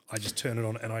works. I just turn it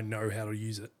on and I know how to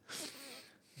use it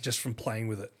just from playing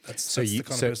with it. That's the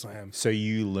kind of person I am. So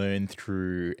you learn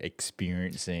through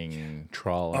experiencing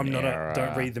trial and error.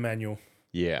 Don't read the manual.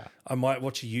 Yeah. I might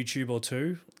watch a YouTube or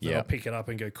two. Then Yeah. I'll pick it up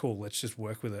and go, cool, let's just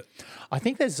work with it. I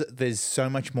think there's so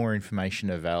much more information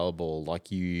available, like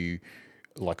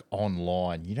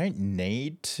online. You don't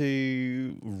need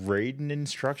to read an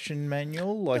instruction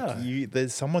manual.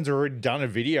 There's someone's already done a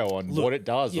video on what it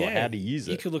does or how to use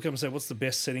it. You could look up and say, what's the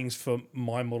best settings for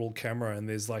my model camera? And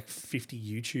there's like 50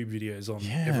 YouTube videos on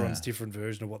everyone's different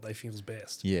version of what they feel is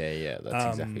best. Yeah,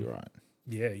 that's exactly right.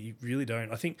 Yeah, you really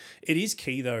don't. I think it is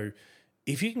key though.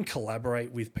 If you can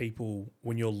collaborate with people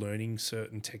when you're learning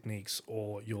certain techniques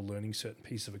or you're learning certain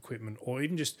piece of equipment, or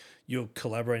even just you're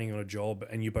collaborating on a job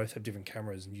and you both have different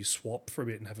cameras and you swap for a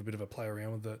bit and have a bit of a play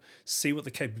around with see what the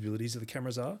capabilities of the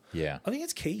cameras are. Yeah. I think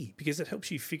it's key because it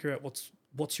helps you figure out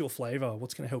what's your flavor,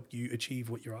 what's going to help you achieve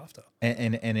what you're after.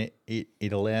 And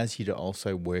it allows you to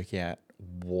also work out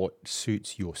what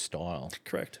suits your style.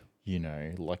 Correct.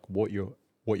 Like what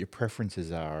your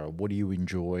preferences are, what do you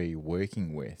enjoy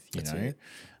working with, That's know? it.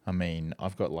 I mean,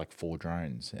 I've got like 4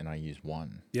 drones and I use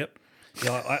one. Yep.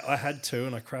 Yeah, I had 2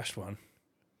 and I crashed one.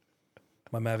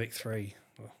 My Mavic 3.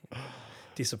 Well,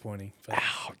 disappointing. But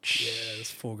Ouch. yeah,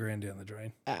 it's $4,000 down the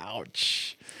drain.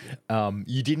 Ouch.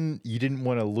 You didn't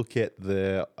want to look at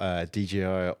the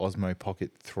DJI Osmo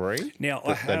Pocket 3 Now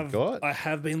that they've got? I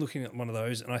have been looking at one of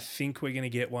those, and I think we're going to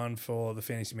get one for the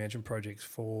Fantasy Mansion projects.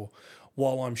 For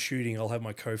while I'm shooting, I'll have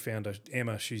my co-founder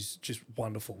Emma. She's just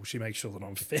wonderful. She makes sure that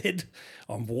I'm fed,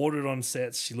 I'm watered on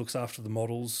sets. She looks after the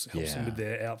models, helps them with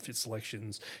their outfit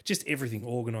selections, just everything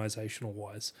organizational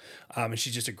wise. And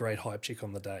she's just a great hype chick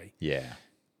on the day. Yeah.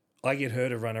 I get her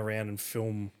to run around and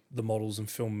film the models and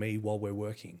film me while we're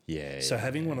working. Yeah. So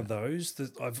having one of those,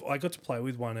 I got to play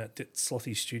with one at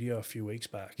Slothy's studio a few weeks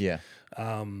back. Yeah.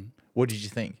 What did you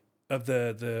think Of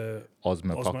the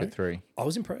Osmo Pocket 3? I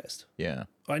was impressed. Yeah.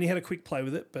 I only had a quick play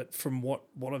with it, but from what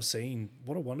I've seen,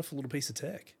 what a wonderful little piece of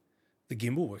tech. The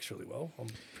gimbal works really well. I'm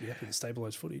pretty happy with the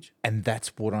stabilized footage. And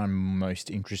that's what I'm most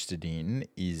interested in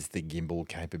is the gimbal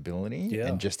capability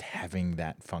and just having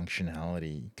that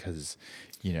functionality because,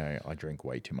 I drink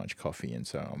way too much coffee and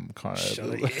so I'm kind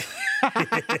of...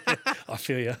 I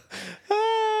feel you.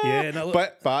 Yeah, no,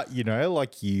 look, but you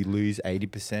lose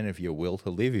 80% of your will to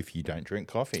live if you don't drink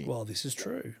coffee. well, this is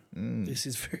true. This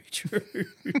is very true.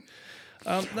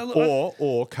 No, look,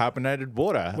 Or carbonated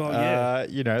water. Well, yeah.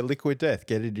 You know, liquid death.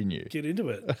 Get it in you. get into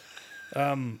it.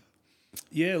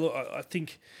 Yeah, look, I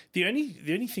think the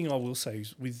only thing I will say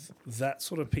is with that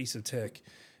sort of piece of tech,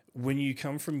 when you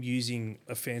come from using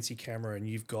a fancy camera and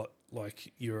you've got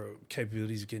like your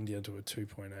capabilities of getting down to a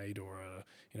 2.8 or a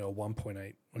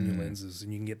 1.8 on your lenses,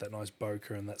 and you can get that nice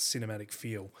bokeh and that cinematic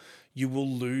feel, you will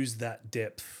lose that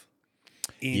depth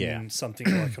in something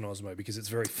like an Osmo because it's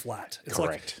very flat. It's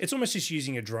Correct. like it's almost just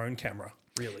using a drone camera,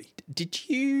 really. Did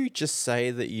you just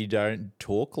say that you don't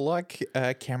talk like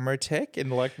camera tech?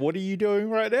 And like, what are you doing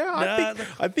right now?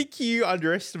 I think you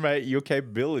underestimate your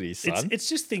capabilities, son. It's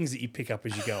just things that you pick up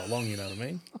as you go along. You know what I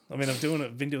mean? I mean,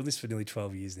 I've been doing this for nearly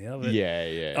 12 years now. But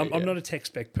I'm not a tech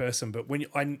spec person, but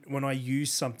when I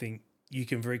use something, you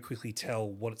can very quickly tell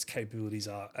what its capabilities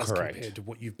are as compared to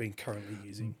what you've been currently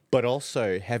using. But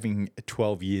also, having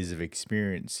 12 years of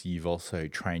experience, you've also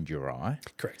trained your eye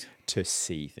Correct. to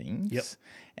see things. Yep.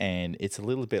 And it's a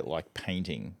little bit like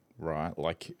painting, right?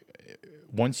 Like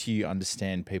once you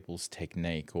understand people's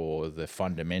technique or the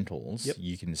fundamentals,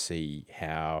 you can see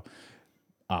how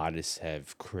artists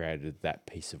have created that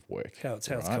piece of work. How it's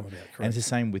come about, correct. And it's the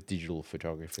same with digital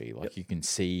photography. Like you can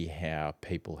see how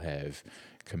people have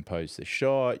composed the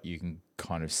shot. You can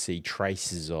kind of see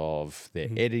traces of their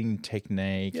editing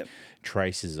technique,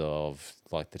 traces of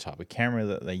like the type of camera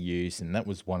that they use. And that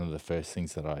was one of the first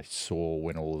things that I saw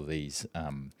when all of these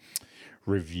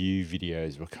review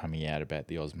videos were coming out about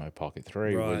the Osmo Pocket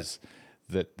 3 was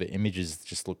that the images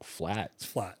just look flat. It's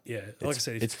flat, yeah. Like I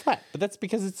said, it's flat, but that's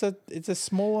because it's a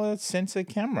smaller sensor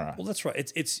camera. Well, that's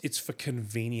right. It's for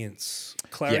convenience,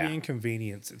 clarity and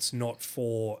convenience. It's not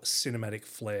for cinematic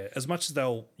flair. As much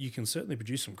as you can certainly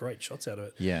produce some great shots out of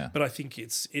it. Yeah. But I think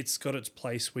it's got its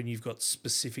place when you've got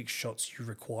specific shots you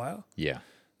require. Yeah.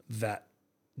 That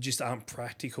just aren't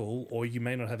practical, or you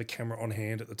may not have a camera on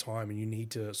hand at the time and you need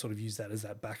to sort of use that as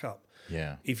that backup.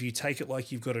 Yeah. If you take it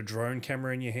like you've got a drone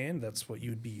camera in your hand, that's what you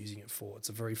would be using it for. It's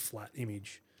a very flat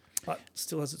image, but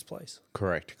still has its place.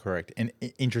 Correct. And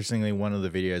interestingly, one of the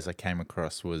videos I came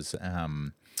across was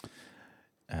the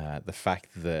fact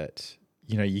that,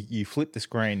 you know, you flip the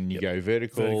screen and you go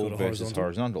vertical versus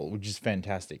horizontal, which is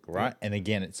fantastic, right? Yep. And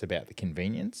again, it's about the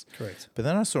convenience. Correct. But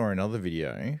then I saw another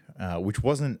video, which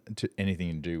wasn't anything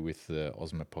to do with the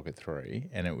Osmo Pocket 3,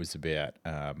 and it was about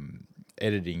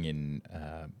editing in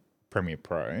Premiere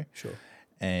Pro. Sure.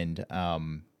 And,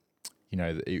 you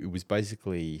know, it was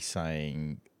basically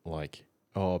saying like,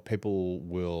 oh, people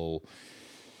will,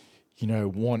 you know,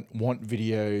 want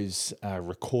videos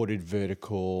recorded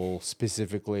vertical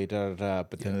specifically, but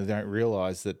then they don't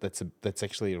realize that that's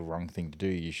actually a wrong thing to do.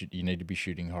 You need to be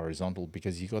shooting horizontal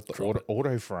because you've got the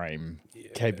auto frame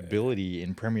capability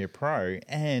in Premiere Pro,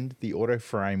 and the auto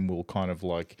frame will kind of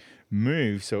like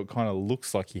move, so it kind of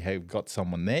looks like you have got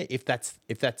someone there if that's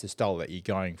the style that you're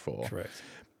going for. Correct.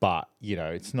 But you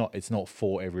know, it's not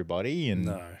for everybody,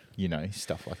 and you know,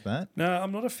 stuff like that. No,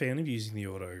 I'm not a fan of using the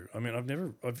auto. I mean,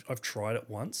 I've tried it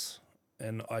once,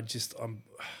 and I'm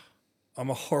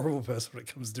a horrible person when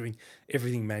it comes to doing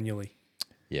everything manually.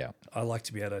 Yeah, I like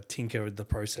to be able to tinker with the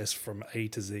process from A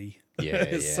to Z. Yeah,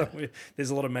 there's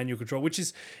a lot of manual control,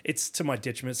 it's to my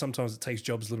detriment. Sometimes it takes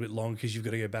jobs a little bit long because you've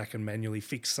got to go back and manually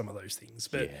fix some of those things.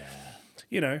 But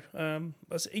you know,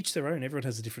 each their own. Everyone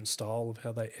has a different style of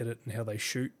how they edit and how they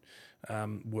shoot,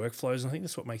 workflows. And I think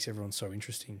that's what makes everyone so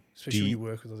interesting, especially when you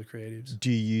work with other creatives. Do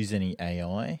you use any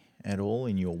AI at all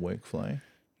in your workflow?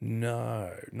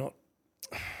 No, not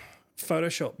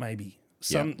Photoshop. Maybe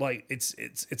like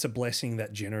it's a blessing,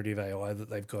 that generative AI that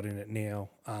they've got in it now.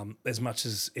 As much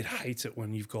as it hates it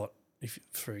when you've got,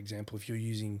 for example, if you're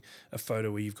using a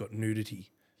photo where you've got nudity.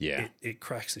 Yeah. It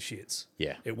cracks the shits.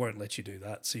 Yeah. It won't let you do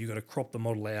that. So you've got to crop the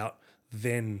model out,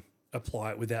 then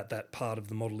apply it without that part of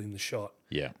the model in the shot.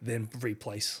 Yeah. Then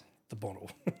replace the model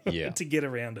to get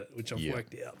around it, which I've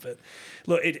worked out. But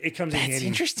look, it comes in handy. That's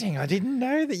interesting. I didn't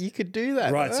know that you could do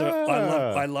that. Right. So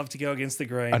I love to go against the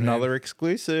grain. Another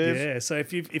exclusive. Yeah. So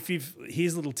if you've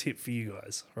here's a little tip for you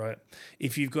guys, right?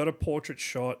 If you've got a portrait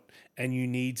shot and you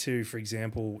need to, for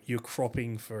example, you're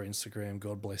cropping for Instagram,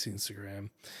 God bless Instagram,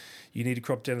 you need to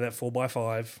crop down to that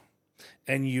 4x5,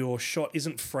 and your shot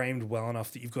isn't framed well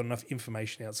enough that you've got enough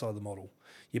information outside the model.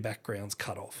 Your background's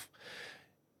cut off.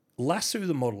 Lasso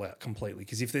the model out completely,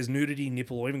 because if there's nudity,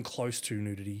 nipple, or even close to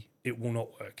nudity, it will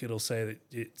not work. It'll say that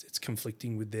it's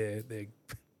conflicting with their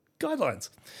guidelines.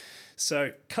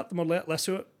 So cut the model out,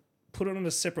 lasso it, put it on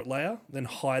a separate layer, then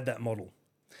hide that model.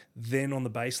 Then on the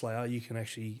base layer, you can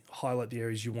actually highlight the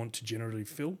areas you want to generally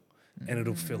fill, and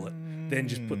it'll fill it. Then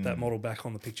just put that model back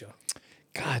on the picture.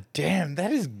 God damn,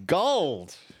 that is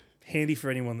gold. Handy for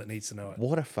anyone that needs to know it.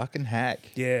 What a fucking hack.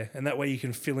 Yeah, and that way you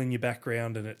can fill in your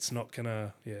background and it's not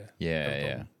gonna,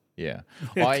 Yeah.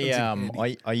 Comes in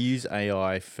I use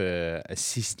AI for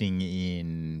assisting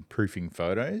in proofing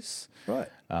photos. Right.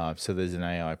 So there's an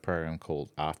AI program called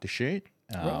Aftershoot,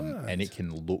 and it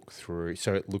can look through.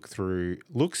 So it looks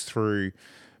through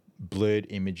blurred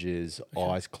images,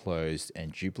 eyes closed,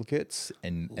 and duplicates,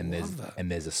 and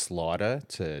there's a slider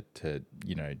to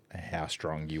how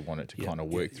strong you want it to kind of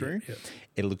work through.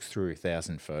 It looks through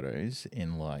 1,000 photos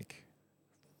in like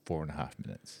 4.5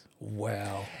 minutes.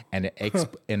 Wow. And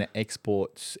it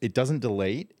exports. It doesn't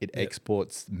delete. It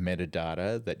exports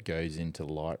metadata that goes into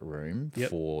Lightroom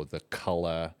for the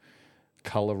color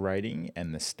rating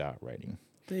and the start rating.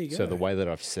 There you go. So the way that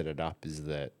I've set it up is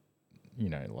that,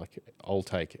 like I'll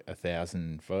take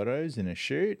 1,000 photos in a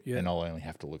shoot, and I'll only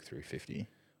have to look through 50.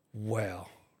 Wow.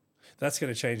 That's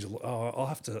going to change a lot. Oh,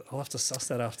 I'll have to suss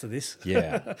that after this.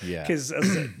 Yeah. Because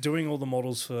doing all the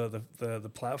models for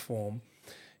the platform,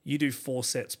 you do 4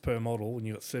 sets per model, and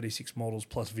you got 36 models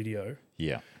plus video.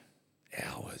 Yeah.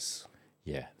 Hours.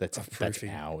 Yeah, that's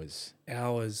hours.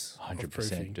 Hours.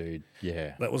 100%, dude.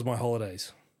 Yeah. That was my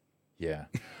holidays. Yeah.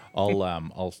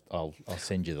 I'll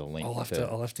send you the link. I'll have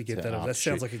to get that up. That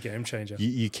sounds like a game changer.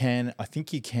 You can. I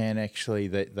think you can actually.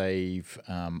 That they've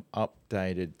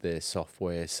updated their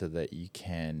software so that you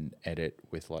can edit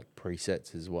with like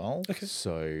presets as well. Okay.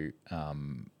 So,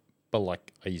 but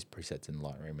like I use presets in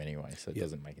Lightroom anyway, so it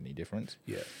doesn't make any difference.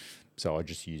 Yeah. So I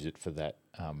just use it for that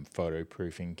photo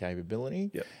proofing capability.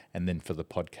 Yep. And then for the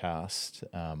podcast,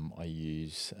 I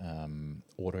use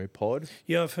AutoPod.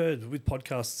 Yeah, I've heard with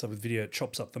podcasts, so with video, it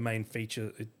chops up the main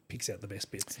feature. It picks out the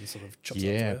best bits and sort of chops it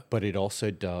up. Yeah, but it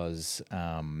also does,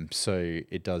 so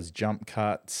it does jump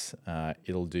cuts.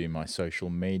 It'll do my social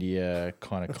media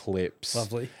kind of clips.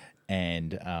 Lovely.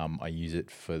 And I use it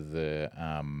for the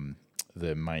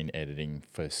main editing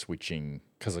for switching,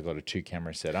 because I've got a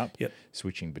 2-camera setup. Yep.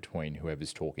 Switching between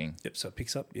whoever's talking. Yep, so it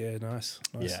picks up. Yeah, nice.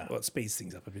 Yeah. Well, it speeds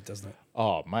things up a bit, doesn't it?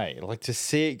 Oh, mate, like to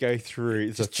see it go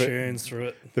through. Just churns through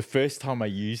it. The first time I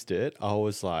used it, I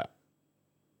was like,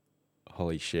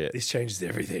 holy shit. This changes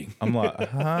everything. I'm like,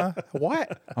 huh?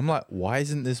 What? I'm like, why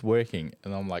isn't this working?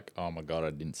 And I'm like, oh my God,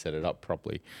 I didn't set it up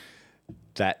properly.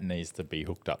 That needs to be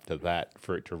hooked up to that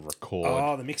for it to record.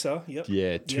 Oh, the mixer. Yep.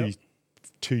 Yeah,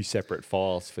 two separate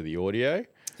files for the audio.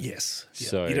 Yes. Yep.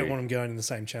 So you don't want them going in the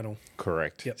same channel.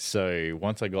 Correct. Yep. So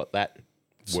once I got that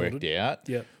worked out,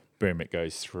 yep, boom, it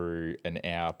goes through an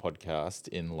hour podcast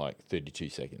in like 32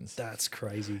 seconds. That's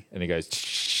crazy. And it goes.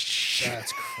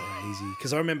 That's crazy.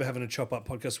 Because I remember having a chop up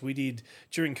podcast we did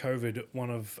during COVID.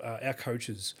 One of our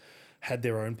coaches had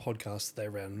their own podcast that they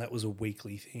ran, and that was a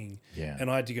weekly thing. Yeah. And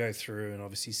I had to go through and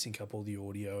obviously sync up all the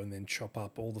audio and then chop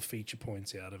up all the feature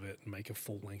points out of it and make a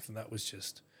full length. And that was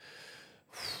just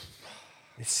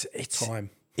it's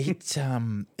time.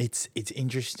 It's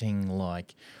interesting.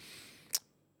 Like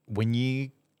when you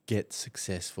get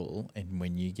successful and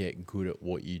when you get good at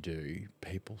what you do,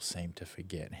 people seem to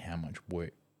forget how much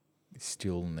work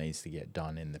still needs to get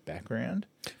done in the background.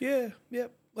 Yeah.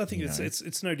 I think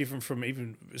it's no different from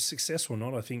even success or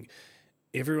not. I think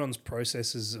everyone's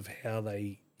processes of how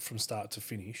they from start to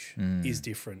finish is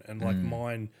different. And like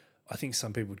mine, I think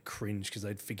some people would cringe because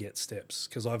they'd forget steps.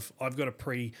 Because I've got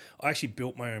I actually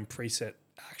built my own preset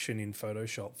action in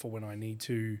Photoshop for when I need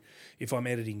to, if I'm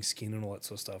editing skin and all that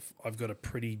sort of stuff. I've got a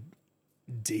pretty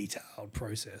detailed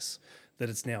process that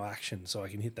it's now action, so I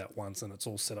can hit that once and it's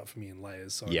all set up for me in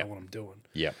layers, so I know what I'm doing.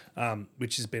 Yeah.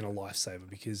 Which has been a lifesaver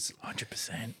because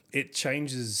 100%.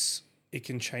 It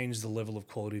can change the level of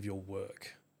quality of your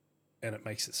work, and it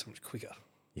makes it so much quicker.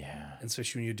 Yeah. And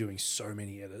especially when you're doing so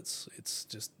many edits, it's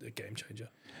just a game changer.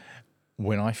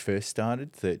 When I first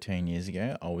started 13 years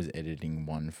ago, I was editing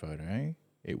one photo.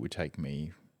 It would take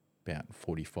me about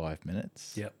 45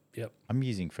 minutes. Yep. I'm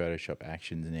using Photoshop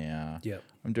Actions now. Yep.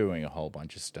 I'm doing a whole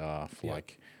bunch of stuff.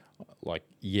 Yep.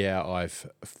 I've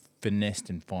finessed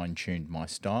and fine-tuned my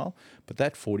style, but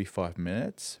that 45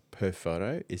 minutes per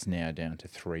photo is now down to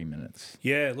 3 minutes.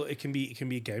 Yeah, look, it can be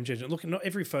a game changer. Look, not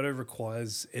every photo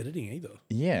requires editing either.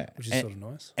 Yeah. Which is sort of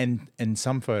nice. And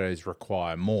some photos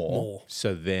require more.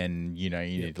 So then, you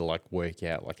need to like work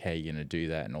out like how you're going to do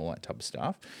that and all that type of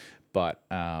stuff. But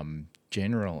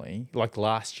generally, like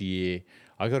last year,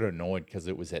 I got annoyed because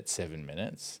it was at 7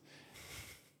 minutes.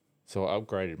 So I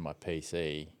upgraded my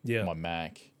PC, my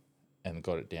Mac, and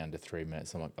got it down to 3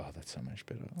 minutes. I'm like, oh, that's so much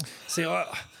better. See,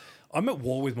 I'm at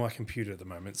war with my computer at the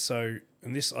moment. So,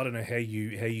 and this, I don't know how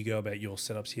you go about your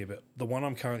setups here, but the one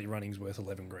I'm currently running is worth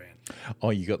 $11,000.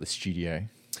 Oh, you got the studio?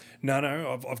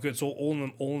 No. I've got it's all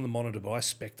in the monitor, but I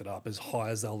spec'd it up as high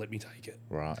as they'll let me take it.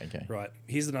 Right. Okay. Right.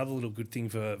 Here's another little good thing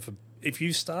for if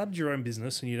you've started your own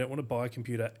business and you don't want to buy a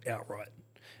computer outright,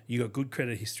 you got good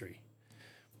credit history.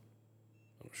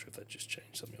 I'm not sure if that just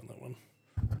changed something on that one.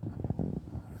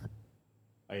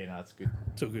 Oh, yeah, no, that's good.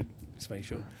 It's all good. Just make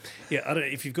sure. Yeah, I don't know.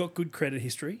 If you've got good credit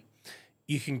history,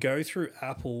 you can go through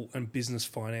Apple and business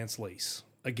finance lease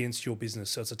against your business.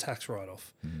 So it's a tax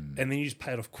write-off. And then you just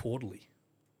pay it off quarterly.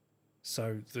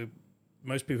 So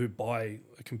most people who buy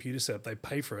a computer setup, they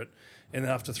pay for it. And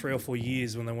then after 3 or 4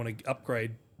 years, when they want to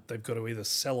upgrade, they've got to either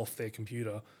sell off their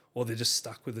computer or they're just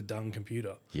stuck with a dung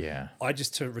computer. Yeah. I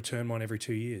just return mine every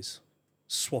 2 years.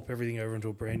 Swap everything over into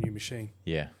a brand new machine.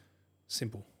 Yeah.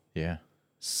 Simple. Yeah.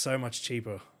 So much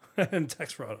cheaper and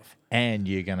tax write-off. And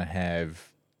you're going to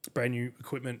have Brand new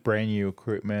equipment.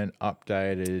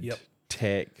 updated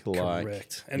tech.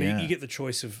 Correct. And you get the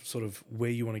choice of sort of where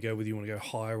you want to go, whether you want to go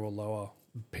higher or lower,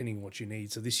 depending on what you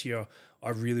need. So this year, I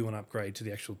really want to upgrade to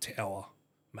the actual Tower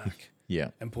Mac. Yeah.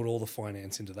 And put all the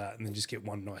finance into that and then just get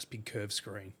one nice big curved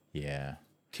screen. Yeah.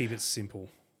 Keep it simple.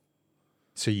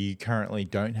 So you currently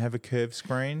don't have a curved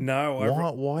screen?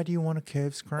 No. Why do you want a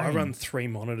curved screen? I run 3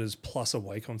 monitors plus a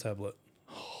Wacom tablet.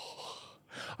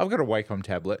 I've got a Wacom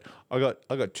tablet. I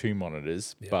got 2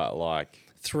 monitors, but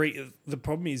like 3. The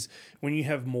problem is when you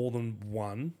have more than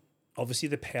one, obviously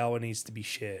the power needs to be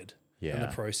shared. Yeah. And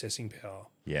the processing power.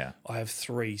 Yeah. I have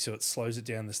 3, so it slows it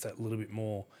down just that little bit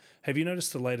more. Have you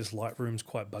noticed the latest Lightroom's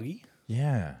quite buggy?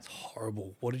 Yeah. It's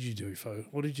horrible. What did you do,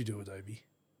 What did you do, Adobe?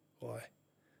 Why?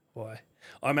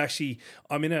 I'm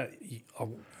in a.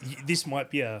 This might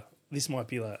be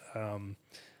like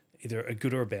either a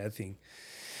good or a bad thing.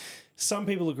 Some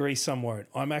people agree, some won't.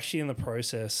 I'm actually in the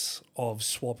process of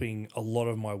swapping a lot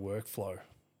of my workflow.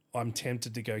 I'm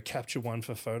tempted to go Capture One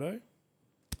for photo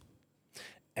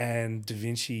and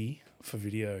DaVinci for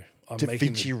video. I'm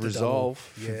making DaVinci Resolve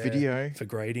for video, for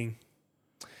grading.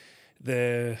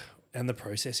 And the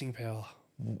processing power.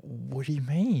 What do you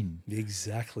mean?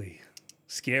 Exactly.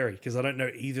 Scary because I don't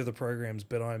know either of the programs,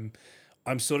 but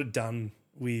I'm sort of done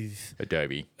with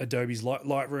Adobe's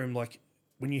Lightroom. Like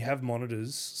when you have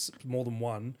monitors, more than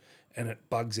one, and it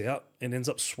bugs out and ends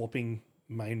up swapping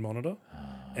main monitor,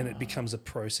 and it becomes a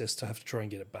process to have to try and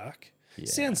get it back. Yeah.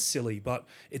 Sounds silly, but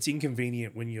it's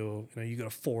inconvenient when you got a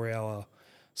 4-hour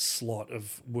slot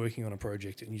of working on a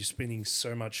project and you're spending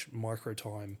so much micro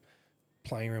time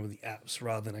playing around with the apps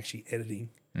rather than actually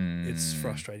editing. It's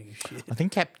frustrating as shit. I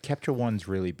think Capture One's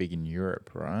really big in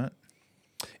Europe, right?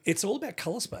 It's all about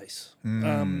color space.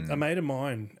 A mate of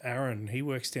mine, Aaron, he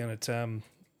works down at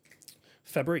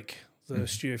Fabrique, the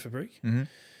Studio Fabrique.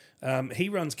 He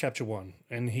runs Capture One,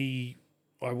 and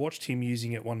I watched him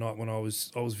using it one night when I was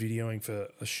videoing for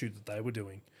a shoot that they were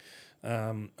doing,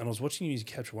 and I was watching him using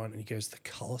Capture One, and he goes, "The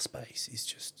color space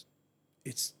is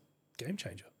it's game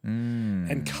changer."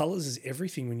 And colors is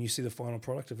everything when you see the final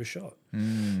product of a shot.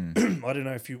 I don't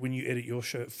know if when you edit your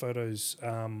photos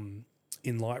in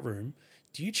Lightroom,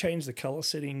 do you change the color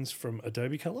settings from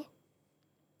Adobe Color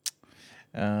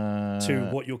to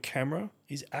what your camera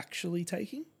is actually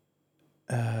taking?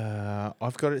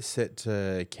 I've got it set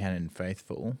to Canon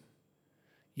Faithful.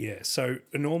 Yeah. So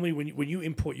normally when you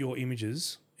import your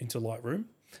images into Lightroom,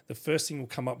 the first thing will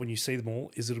come up when you see them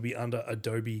all is it'll be under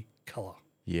Adobe Color.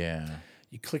 Yeah.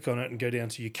 You click on it and go down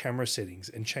to your camera settings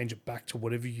and change it back to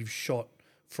whatever you've shot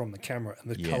from the camera, and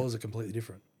the colors are completely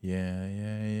different.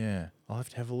 Yeah. I'll have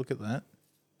to have a look at that.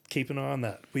 Keep an eye on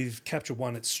that. With Capture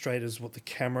One, it's straight as what the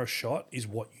camera shot is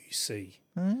what you see.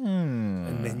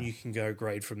 And then you can go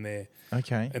grade from there.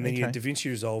 Okay. And then your DaVinci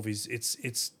Resolve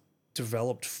it's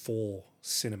developed for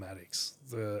cinematics.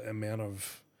 The amount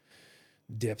of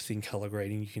depth in color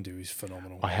grading you can do is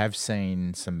phenomenal. I have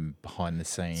seen some behind the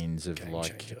scenes of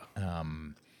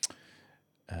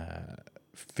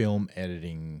film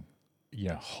editing,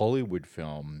 Hollywood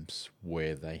films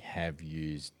where they have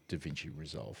used DaVinci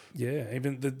Resolve. Yeah,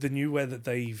 even the new way that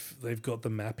they've got the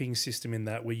mapping system in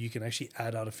that where you can actually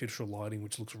add artificial lighting,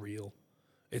 which looks real.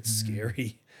 It's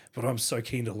scary, but I'm so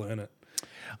keen to learn it.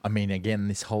 I mean, again,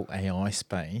 this whole AI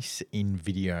space in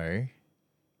video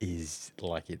is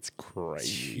like, it's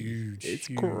crazy. It's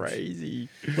huge. Crazy.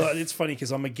 But it's funny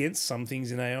because I'm against some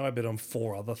things in AI, but I'm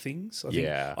for other things. I think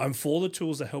I'm for the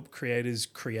tools that help creators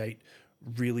create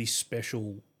really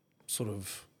special sort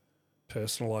of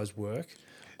personalized work.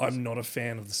 I'm not a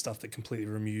fan of the stuff that completely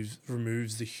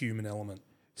removes the human element.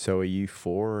 So are you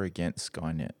for or against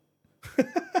Skynet? I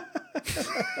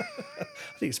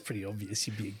think it's pretty obvious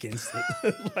you'd be against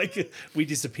it. Like, we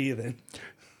disappear then.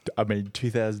 I mean,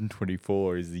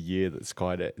 2024 is the year that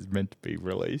Skynet is meant to be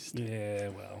released. Yeah,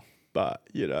 well, But,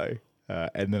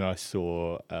 and then I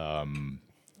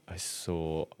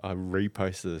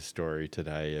reposted a story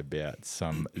today about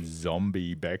some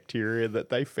zombie bacteria that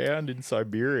they found in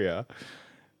Siberia.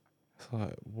 It's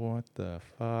like, what the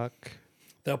fuck?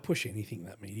 They'll push anything,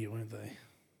 that media, won't they?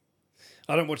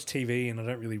 I don't watch TV and I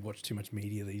don't really watch too much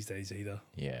media these days either.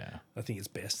 Yeah. I think it's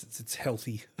best. It's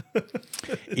healthy.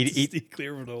 Steer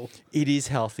clear of it all. It is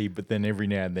healthy, but then every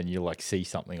now and then you like see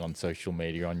something on social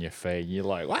media on your feed and you're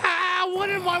like, wow, what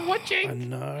am I watching? I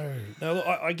know. No, look,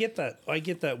 I get that. I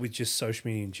get that with just social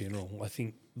media in general. I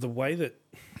think the way that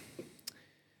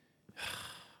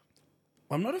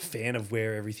I'm not a fan of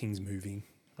where everything's moving.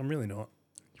 I'm really not.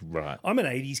 Right. I'm an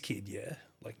 80s kid, yeah.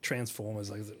 Like Transformers.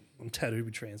 Like I'm tattooed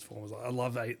with Transformers. I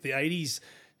love the 80s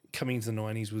coming into the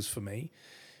 90s was for me.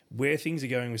 Where things are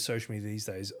going with social media these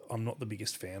days, I'm not the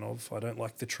biggest fan of. I don't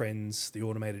like the trends, the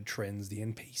automated trends, the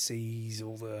NPCs,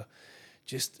 all the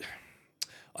just.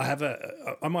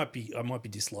 I might be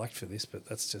disliked for this, but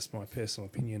that's just my personal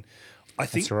opinion. I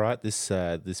think that's all right. This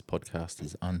podcast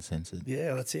is uncensored.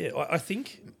 Yeah, that's it. I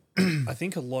think I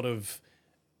think a lot of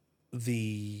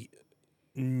the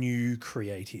new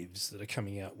creatives that are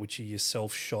coming out, which are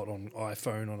yourself shot on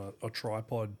iPhone on a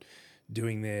tripod,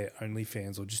 doing their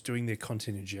OnlyFans or just doing their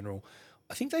content in general,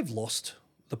 I think they've lost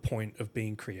the point of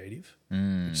being creative.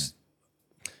 Which,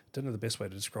 I don't know the best way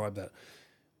to describe that.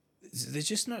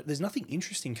 There's nothing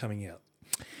interesting coming out.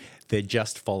 They're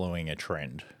just following a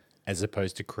trend as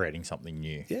opposed to creating something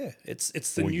new. Yeah, it's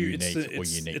the new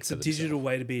it's a digital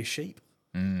way to be a sheep.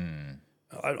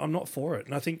 I'm not for it,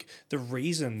 and I think the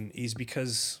reason is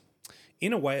because,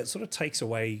 in a way, it sort of takes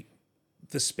away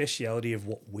the speciality of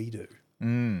what we do.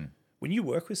 When you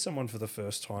work with someone for the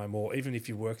first time, or even if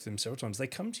you work with them several times, they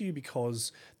come to you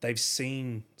because they've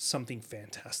seen something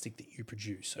fantastic that you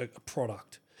produce, a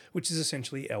product, which is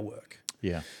essentially our work.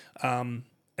 Yeah. And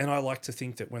I like to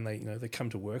think that when they come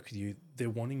to work with you, they're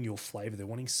wanting your flavor. They're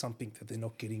wanting something that they're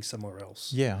not getting somewhere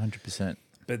else. Yeah, 100%.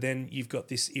 But then you've got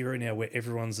this era now where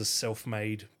everyone's a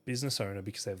self-made business owner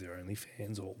because they have their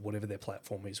OnlyFans or whatever their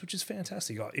platform is, which is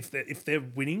fantastic. If they're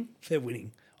winning,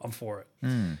 I'm for it.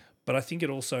 But I think it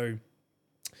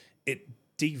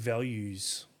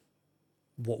devalues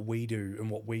what we do and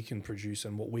what we can produce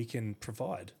and what we can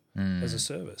provide as a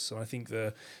service. And I think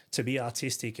to be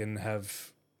artistic and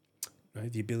have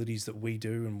the abilities that we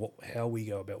do and how we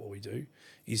go about what we do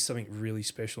is something really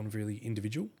special and really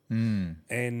individual.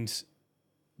 And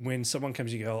when someone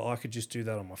comes, you go, I could just do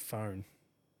that on my phone.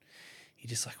 You're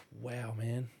just like, wow,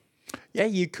 man. Yeah,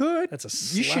 you could. That's a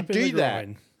slap You should in the do that.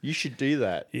 groin. You should do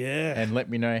that. Yeah. And let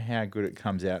me know how good it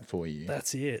comes out for you.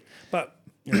 That's it. But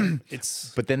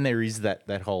it's. But then there is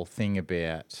that whole thing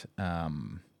about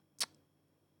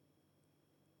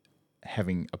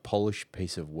having a polished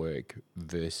piece of work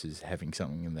versus having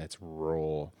something that's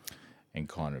raw and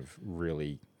kind of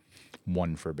really,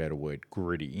 one for a better word,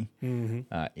 gritty,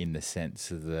 in the sense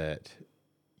that,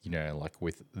 like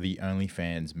with the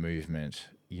OnlyFans movement,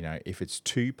 if it's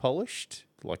too polished,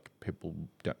 like people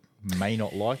may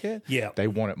not like it. Yeah. They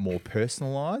want it more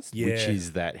personalized, which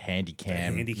is that handy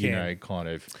cam, kind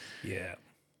of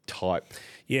type.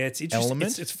 Yeah, it's interesting.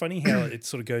 Element. It's funny how it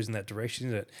sort of goes in that direction,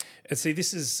 isn't it? And see,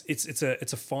 it's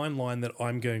a fine line that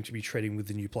I'm going to be treading with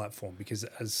the new platform because,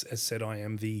 as said, I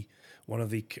am one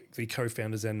of the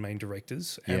co-founders and main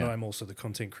directors, and I'm also the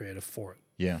content creator for it.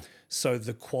 Yeah. So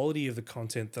the quality of the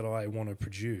content that I want to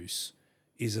produce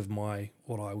is of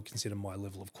what I would consider my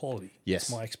level of quality. Yes.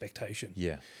 It's my expectation.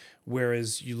 Yeah.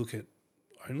 Whereas you look at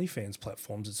OnlyFans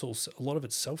platforms, it's also a lot of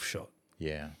it's self-shot.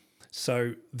 Yeah.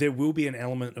 So there will be an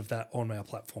element of that on our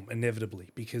platform, inevitably,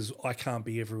 because I can't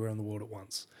be everywhere in the world at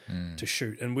once to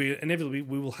shoot. And we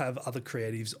will have other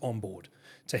creatives on board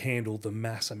to handle the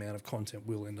mass amount of content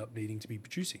we'll end up needing to be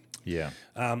producing. Yeah.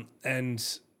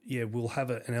 We'll have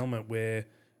an element where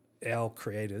our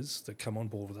creators that come on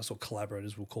board with us, or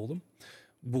collaborators we'll call them,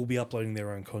 will be uploading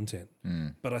their own content.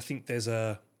 But I think there's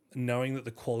knowing that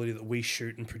the quality that we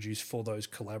shoot and produce for those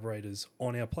collaborators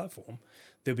on our platform,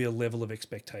 there'll be a level of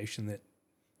expectation that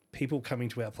people coming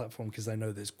to our platform because they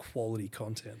know there's quality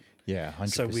content. Yeah, 100%.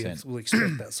 So we'll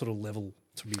expect that sort of level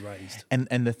to be raised. And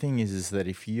the thing is that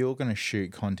if you're going to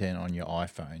shoot content on your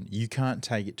iPhone, you can't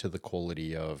take it to the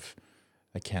quality of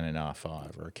a Canon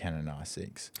R5 or a Canon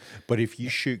R6. But if you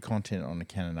shoot content on a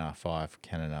Canon R5,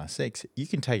 Canon R6, you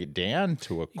can take it down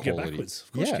to a quality. You go backwards.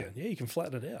 Of course you can. Yeah, you can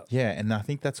flatten it out. Yeah, and I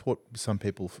think that's what some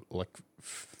people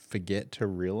forget to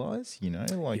realize,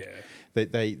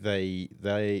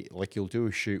 they like you'll do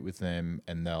a shoot with them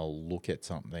and they'll look at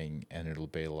something and it'll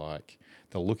be like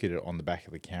they'll look at it on the back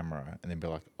of the camera and then be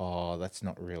like, oh, that's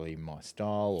not really my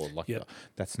style, or like Yep.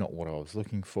 that's not what I was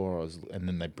looking for. And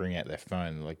then they bring out their phone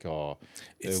and like, oh,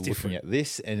 they're It's looking different. at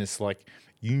this, and it's like,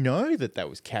 you know that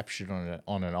was captured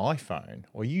on an iPhone,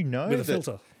 or you know With a that,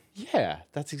 filter. yeah,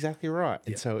 that's exactly right.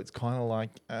 And Yeah. so it's kind of like,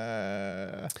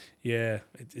 Yeah,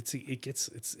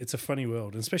 it's a funny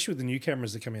world, and especially with the new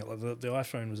cameras that come out. Like the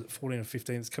iPhone was at 14 or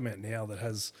 15. It's come out now that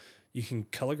has you can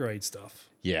color grade stuff.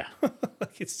 yeah,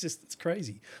 Like it's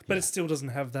crazy, but it still doesn't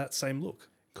have that same look.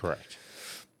 correct.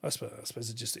 I suppose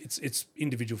it's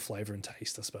individual flavor and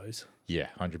taste. I suppose. Yeah,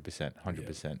 100%,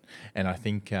 100%. And I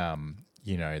think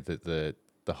you know,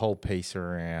 the whole piece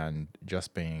around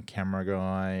just being a camera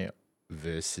guy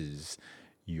versus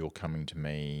you're coming to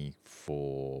me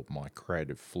for my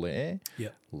creative flair. Yeah.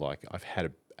 Like I've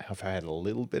had a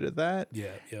little bit of that.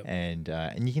 Yeah. Yeah. And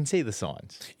you can see the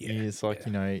signs. Yeah, It's like,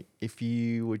 you know, if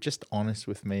you were just honest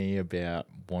with me about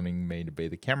wanting me to be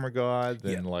the camera guy,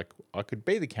 then like I could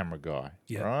be the camera guy,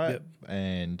 Yeah, right? yep.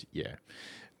 And yeah.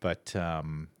 But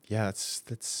yeah,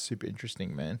 that's super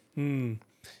interesting, man.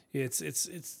 Yeah, it's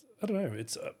I don't know.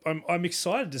 It's I'm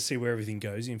excited to see where everything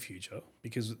goes in future,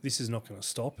 because this is not going to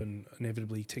stop, and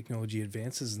inevitably technology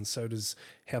advances, and so does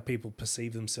how people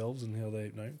perceive themselves and how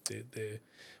they their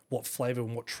what flavor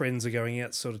and what trends are going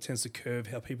out. Sort of tends to curve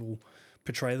how people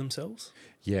portray themselves.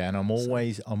 Yeah, and I'm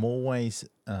always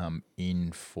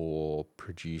in for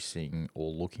producing or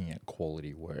looking at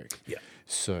quality work. Yeah.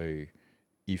 So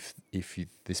if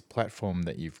this platform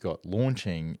that you've got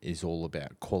launching is all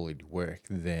about quality work,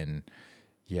 then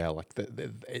yeah, like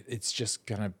it's just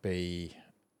gonna be.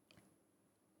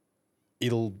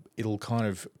 It'll kind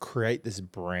of create this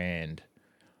brand,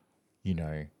 you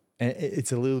know, and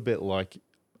it's a little bit like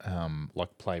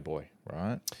Playboy,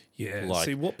 right? Yeah. Like-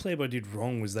 See, what Playboy did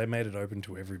wrong was they made it open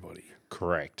to everybody.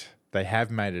 Correct. They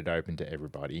have made it open to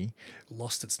everybody.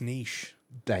 Lost its niche.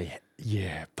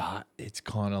 But it's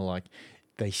kind of like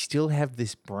they still have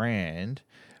this brand,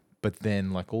 but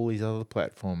then like all these other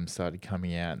platforms started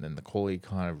coming out, and then the quality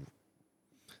kind of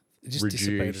It just reduced.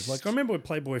 dissipated. Like I remember when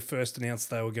Playboy first announced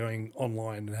they were going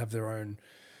online and have their own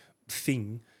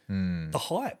thing. The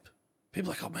hype. People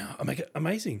were like, oh man, I make it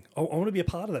amazing. I want to be a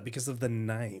part of that because of the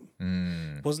name.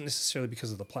 It wasn't necessarily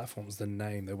because of the platform, it was the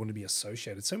name. They want to be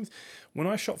associated. Same with when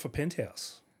I shot for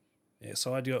Penthouse. Yeah,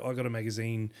 so I got a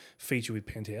magazine feature with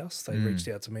Penthouse. They reached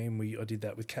out to me, and I did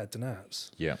that with Kat Denabs.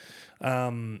 Yeah.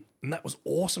 And that was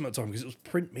awesome at the time because it was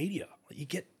print media. Like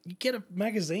you get a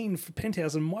magazine for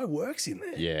Penthouse, and my work's in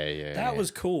there. Yeah. That was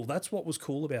cool. That's what was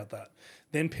cool about that.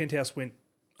 Then Penthouse went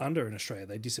under in Australia.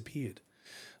 They disappeared.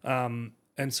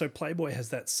 And so Playboy has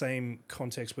that same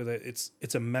context where it's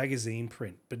a magazine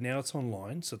print, but now it's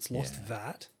online, so it's lost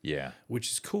that, Yeah.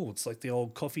 which is cool. It's like the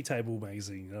old coffee table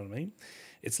magazine, you know what I mean?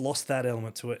 It's lost that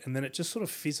element to it, and then it just sort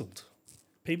of fizzled.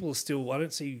 People are still, I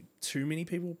don't see too many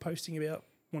people posting about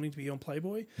wanting to be on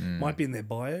Playboy. Might be in their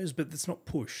bios, but it's not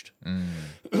pushed.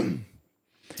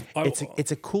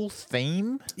 It's a cool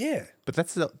theme, Yeah. but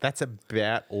that's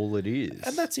about all it is.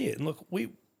 And that's it. And look,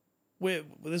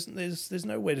 there's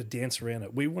no way to dance around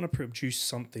it. We want to produce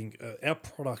something. Our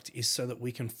product is so that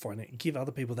we can give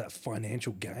other people that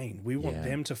financial gain. We want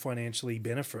them to financially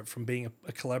benefit from being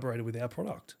a collaborator with our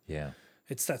product. Yeah.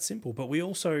 It's that simple. But we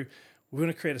want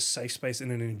to create a safe space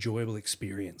and an enjoyable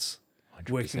experience 100%.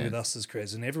 working with us as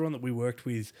creators. And everyone that we worked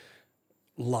with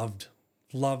loved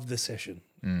the session.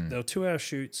 They were 2-hour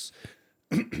shoots.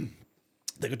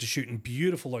 They got to shoot in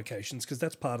beautiful locations because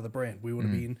that's part of the brand. We want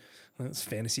to be in it's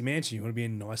Fantasy Mansion. You want to be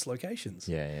in nice locations.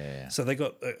 Yeah. So they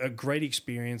got a great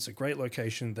experience, a great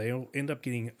location. They all end up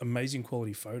getting amazing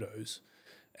quality photos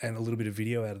and a little bit of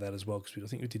video out of that as well, because I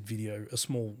think we did a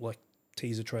small like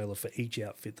teaser trailer for each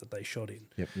outfit that they shot in.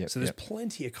 Yep. So there's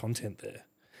plenty of content there.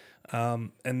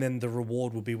 And then the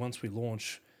reward will be once we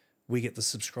launch, we get the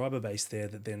subscriber base there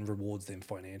that then rewards them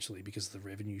financially because of the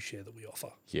revenue share that we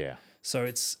offer. Yeah. So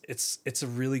it's a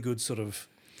really good sort of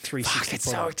 360 It's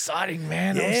so product. exciting,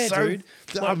 man. Yeah, dude.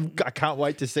 I can't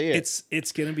wait to see it.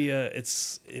 It's gonna be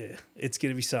it's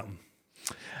gonna be something.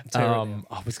 I'll tell you right now.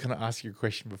 I was going to ask you a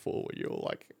question before when you were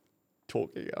like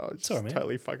talking. I just all right, man.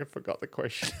 totally fucking forgot the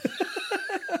question.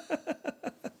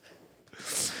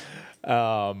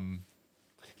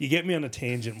 You get me on a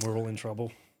tangent, we're all in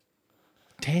trouble.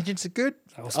 Tangents are good.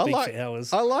 I'll speak for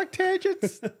hours. I like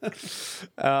tangents.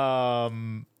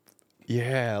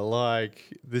 Yeah,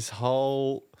 like this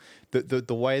whole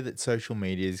the way that social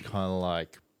media is kind of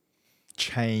like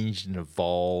changed and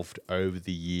evolved over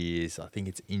the years. I think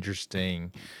it's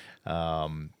interesting.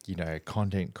 You know,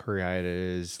 content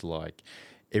creators, like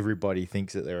everybody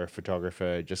thinks that they're a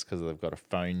photographer just because they've got a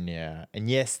phone now. And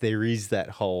yes, there is that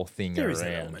whole thing There around. is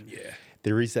that element, yeah.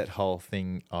 There is that whole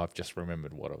thing. I've just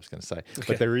remembered what I was going to say. Okay.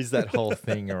 But there is that whole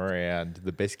thing around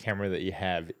the best camera that you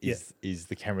have is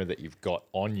the camera that you've got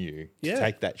on you to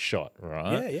take that shot,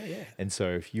 right? Yeah. And so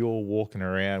if you're walking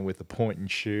around with a point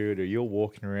and shoot, or you're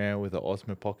walking around with an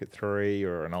Osmo Pocket 3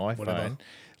 or an iPhone, Whatever.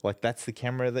 like that's the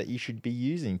camera that you should be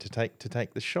using to take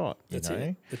the shot. That's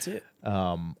it. That's it.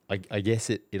 I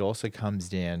guess it also comes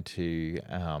down to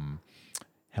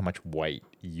how much weight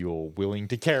you're willing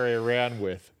to carry around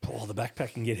with. Oh, the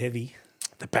backpack can get heavy.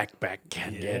 The backpack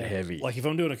can get heavy. Like if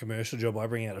I'm doing a commercial job, I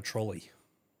bring out a trolley.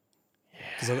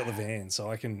 Because I've got the van,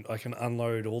 so I can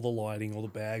unload all the lighting, all the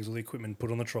bags, all the equipment, put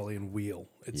on the trolley and wheel.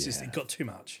 It's just, it got too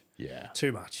much. Yeah.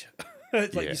 Too much.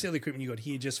 You see all the equipment you got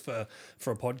here just for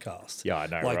a podcast. Yeah, I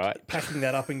know, like, right? Packing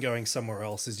that up and going somewhere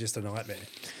else is just a nightmare.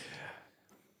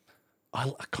 I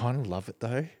kind of love it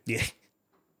though. Yeah.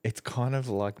 It's kind of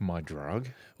like my drug.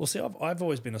 Well, see, I've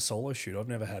always been a solo shooter. I've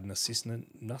never had an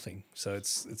assistant, nothing. So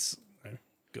it's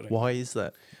good. Why is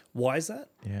that? Why is that?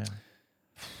 Yeah.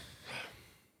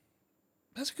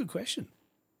 That's a good question.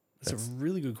 That's a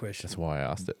really good question. That's why I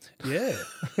asked it. Yeah.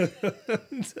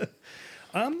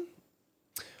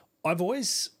 I've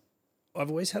always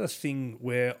had a thing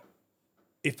where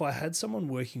if I had someone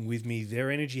working with me,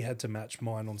 their energy had to match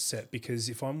mine on set, because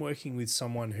if I'm working with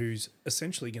someone who's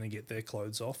essentially going to get their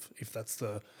clothes off, if that's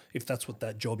what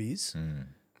that job is,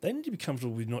 they need to be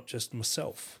comfortable with not just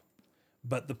myself,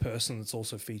 but the person that's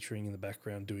also featuring in the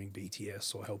background doing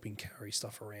BTS or helping carry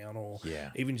stuff around, or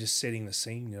even just setting the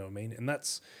scene, you know what I mean? And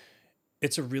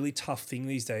it's a really tough thing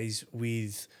these days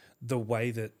with the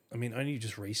way that, I mean, only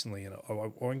just recently, and I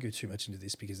won't go too much into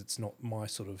this because it's not my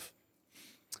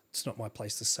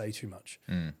place to say too much.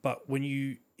 But when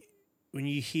you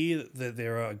hear that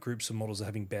there are groups of models that are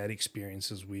having bad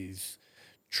experiences with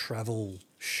travel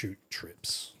shoot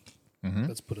trips,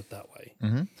 let's put it that way,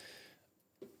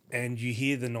 and you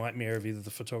hear the nightmare of either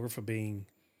the photographer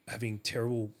having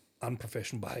terrible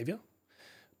unprofessional behavior,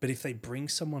 but if they bring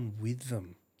someone with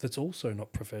them that's also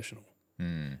not professional,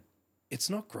 it's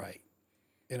not great.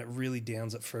 And it really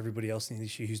downs it for everybody else in the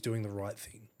industry who's doing the right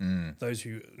thing. Those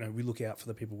who, we look out for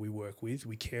the people we work with.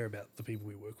 We care about the people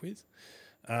we work with.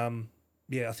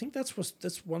 I think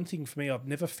that's one thing for me. I've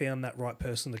never found that right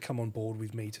person to come on board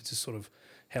with me to just sort of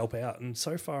help out. And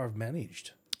so far I've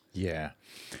managed. Yeah.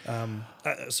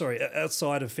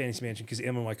 Outside of Fantasy Mansion, because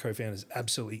Emma, my co-founder, is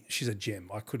she's a gem.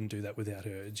 I couldn't do that without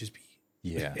her. It'd just be,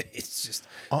 it's just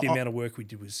the amount of work we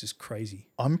did was just crazy.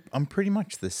 I'm pretty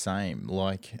much the same.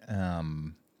 Like,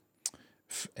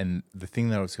 and the thing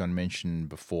that I was going to mention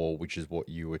before, which is what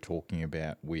you were talking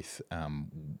about with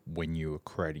when you were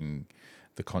creating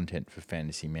the content for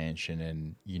Fantasy Mansion,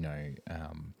 and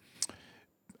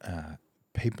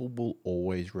people will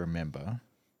always remember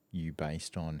you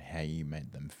based on how you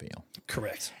made them feel.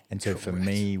 Correct. And so for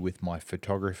me, with my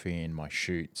photography and my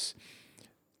shoots,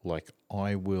 like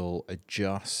I will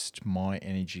adjust my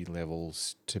energy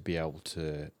levels to be able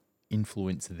to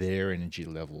influence their energy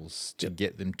levels to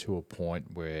get them to a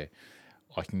point where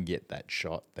I can get that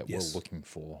shot that we're looking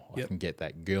for. I can get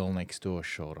that girl next door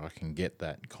shot. I can get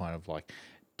that kind of like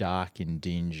dark and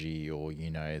dingy, or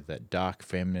that dark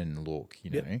feminine look,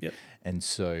 And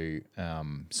so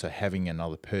so having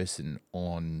another person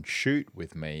on shoot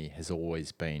with me has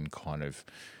always been kind of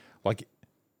like,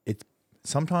 it's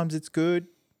sometimes it's good,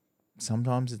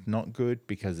 sometimes it's not good,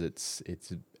 because it's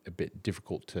a bit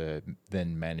difficult to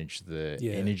then manage the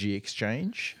energy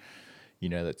exchange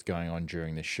that's going on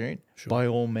during the shoot. Sure. By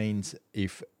all means,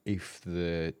 if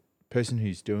the person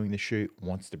who's doing the shoot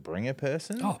wants to bring a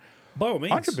person, by all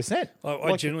means, 100%.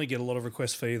 I generally get a lot of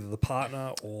requests for either the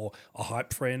partner or a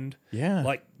hype friend. Yeah.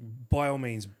 Like, by all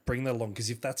means, bring that along, because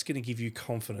if that's going to give you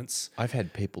confidence. I've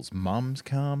had people's mums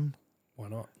come. Why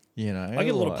not? I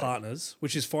get a lot of partners,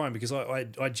 which is fine, because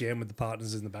I jam with the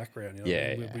partners in the background.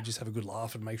 We just have a good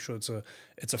laugh and make sure it's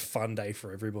a fun day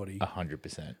for everybody.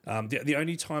 100%. The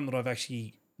only time that I've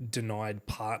actually denied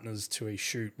partners to a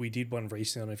shoot, we did one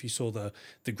recently. I don't know if you saw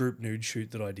the group nude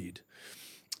shoot that I did.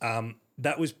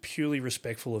 That was purely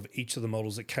respectful of each of the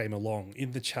models that came along.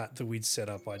 In the chat that we'd set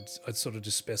up, I'd sort of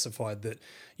just specified that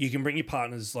you can bring your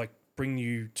partners, like bring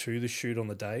you to the shoot on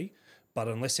the day, but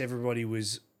unless everybody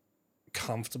was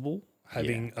comfortable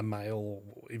having a male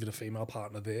or even a female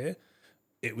partner there,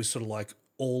 it was sort of like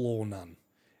all or none.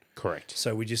 Correct.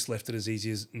 So we just left it as easy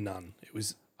as none. It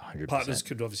was 100%. Partners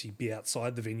could obviously be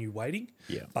outside the venue waiting,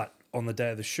 but on the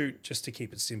day of the shoot, just to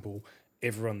keep it simple,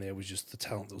 everyone there was just the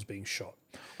talent that was being shot.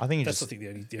 I think that's the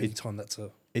only time that's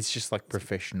a it's just like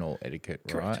professional etiquette,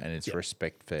 right? Correct. And it's Yep.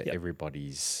 respect for Yep.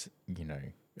 everybody's,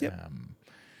 Yep.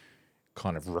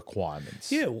 kind of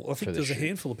requirements. yeah. Well, I think for the there's a shoot.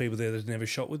 handful of people there that had never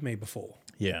shot with me before,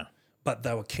 Yeah. but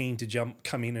they were keen to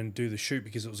come in and do the shoot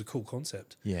because it was a cool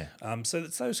concept. Yeah. So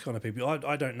it's those kind of people.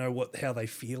 I don't know how they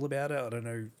feel about it. I don't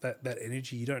know that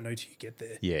energy. You don't know till you get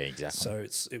there. Yeah, exactly.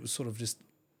 So it was sort of just.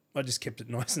 I just kept it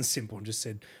nice and simple and just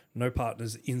said no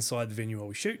partners inside the venue while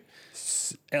we shoot.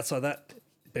 Outside that,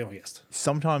 be my guest.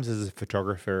 Sometimes as a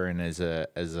photographer and as a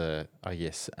I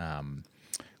guess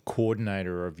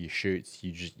coordinator of your shoots,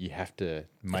 you have to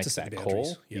make set that the call.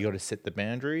 boundaries. You Yep. got to set the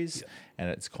boundaries, Yep. and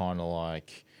it's kind of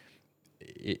like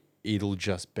it'll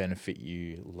just benefit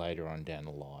you later on down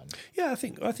the line. Yeah, I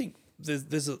think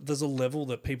there's a level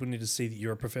that people need to see that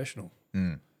you're a professional,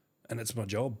 and it's my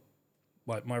job.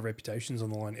 Like my reputation's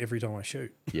on the line every time I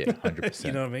shoot. Yeah, 100%.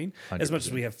 You know what I mean? As much as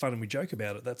 100%. we have fun and we joke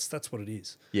about it, that's what it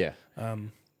is. Yeah.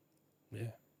 Yeah.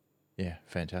 Yeah,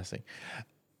 fantastic.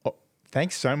 Oh,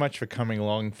 thanks so much for coming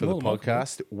along for the More than welcome, mate.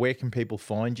 podcast. Where can people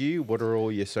find you? What are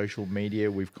all your social media?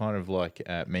 We've kind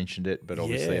of mentioned it, but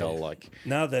obviously Yeah. I'll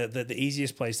No, the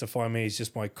easiest place to find me is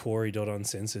just my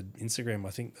Cory.uncensored Instagram.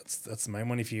 I think that's the main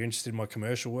one. If you're interested in my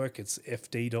commercial work, it's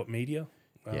fd.media.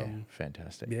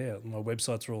 fantastic. Yeah, my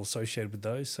websites are all associated with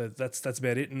those. So that's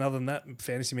about it. And other than that,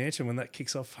 Fantasy Mansion, when that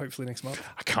kicks off, hopefully next month.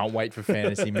 I can't wait for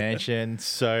Fantasy Mansion.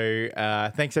 So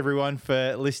thanks everyone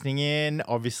for listening in.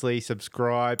 Obviously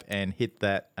subscribe and hit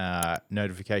that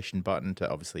notification button to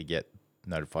obviously get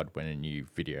notified when a new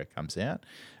video comes out.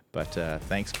 But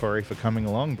thanks, Cory, for coming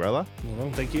along, brother.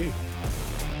 Well, thank you.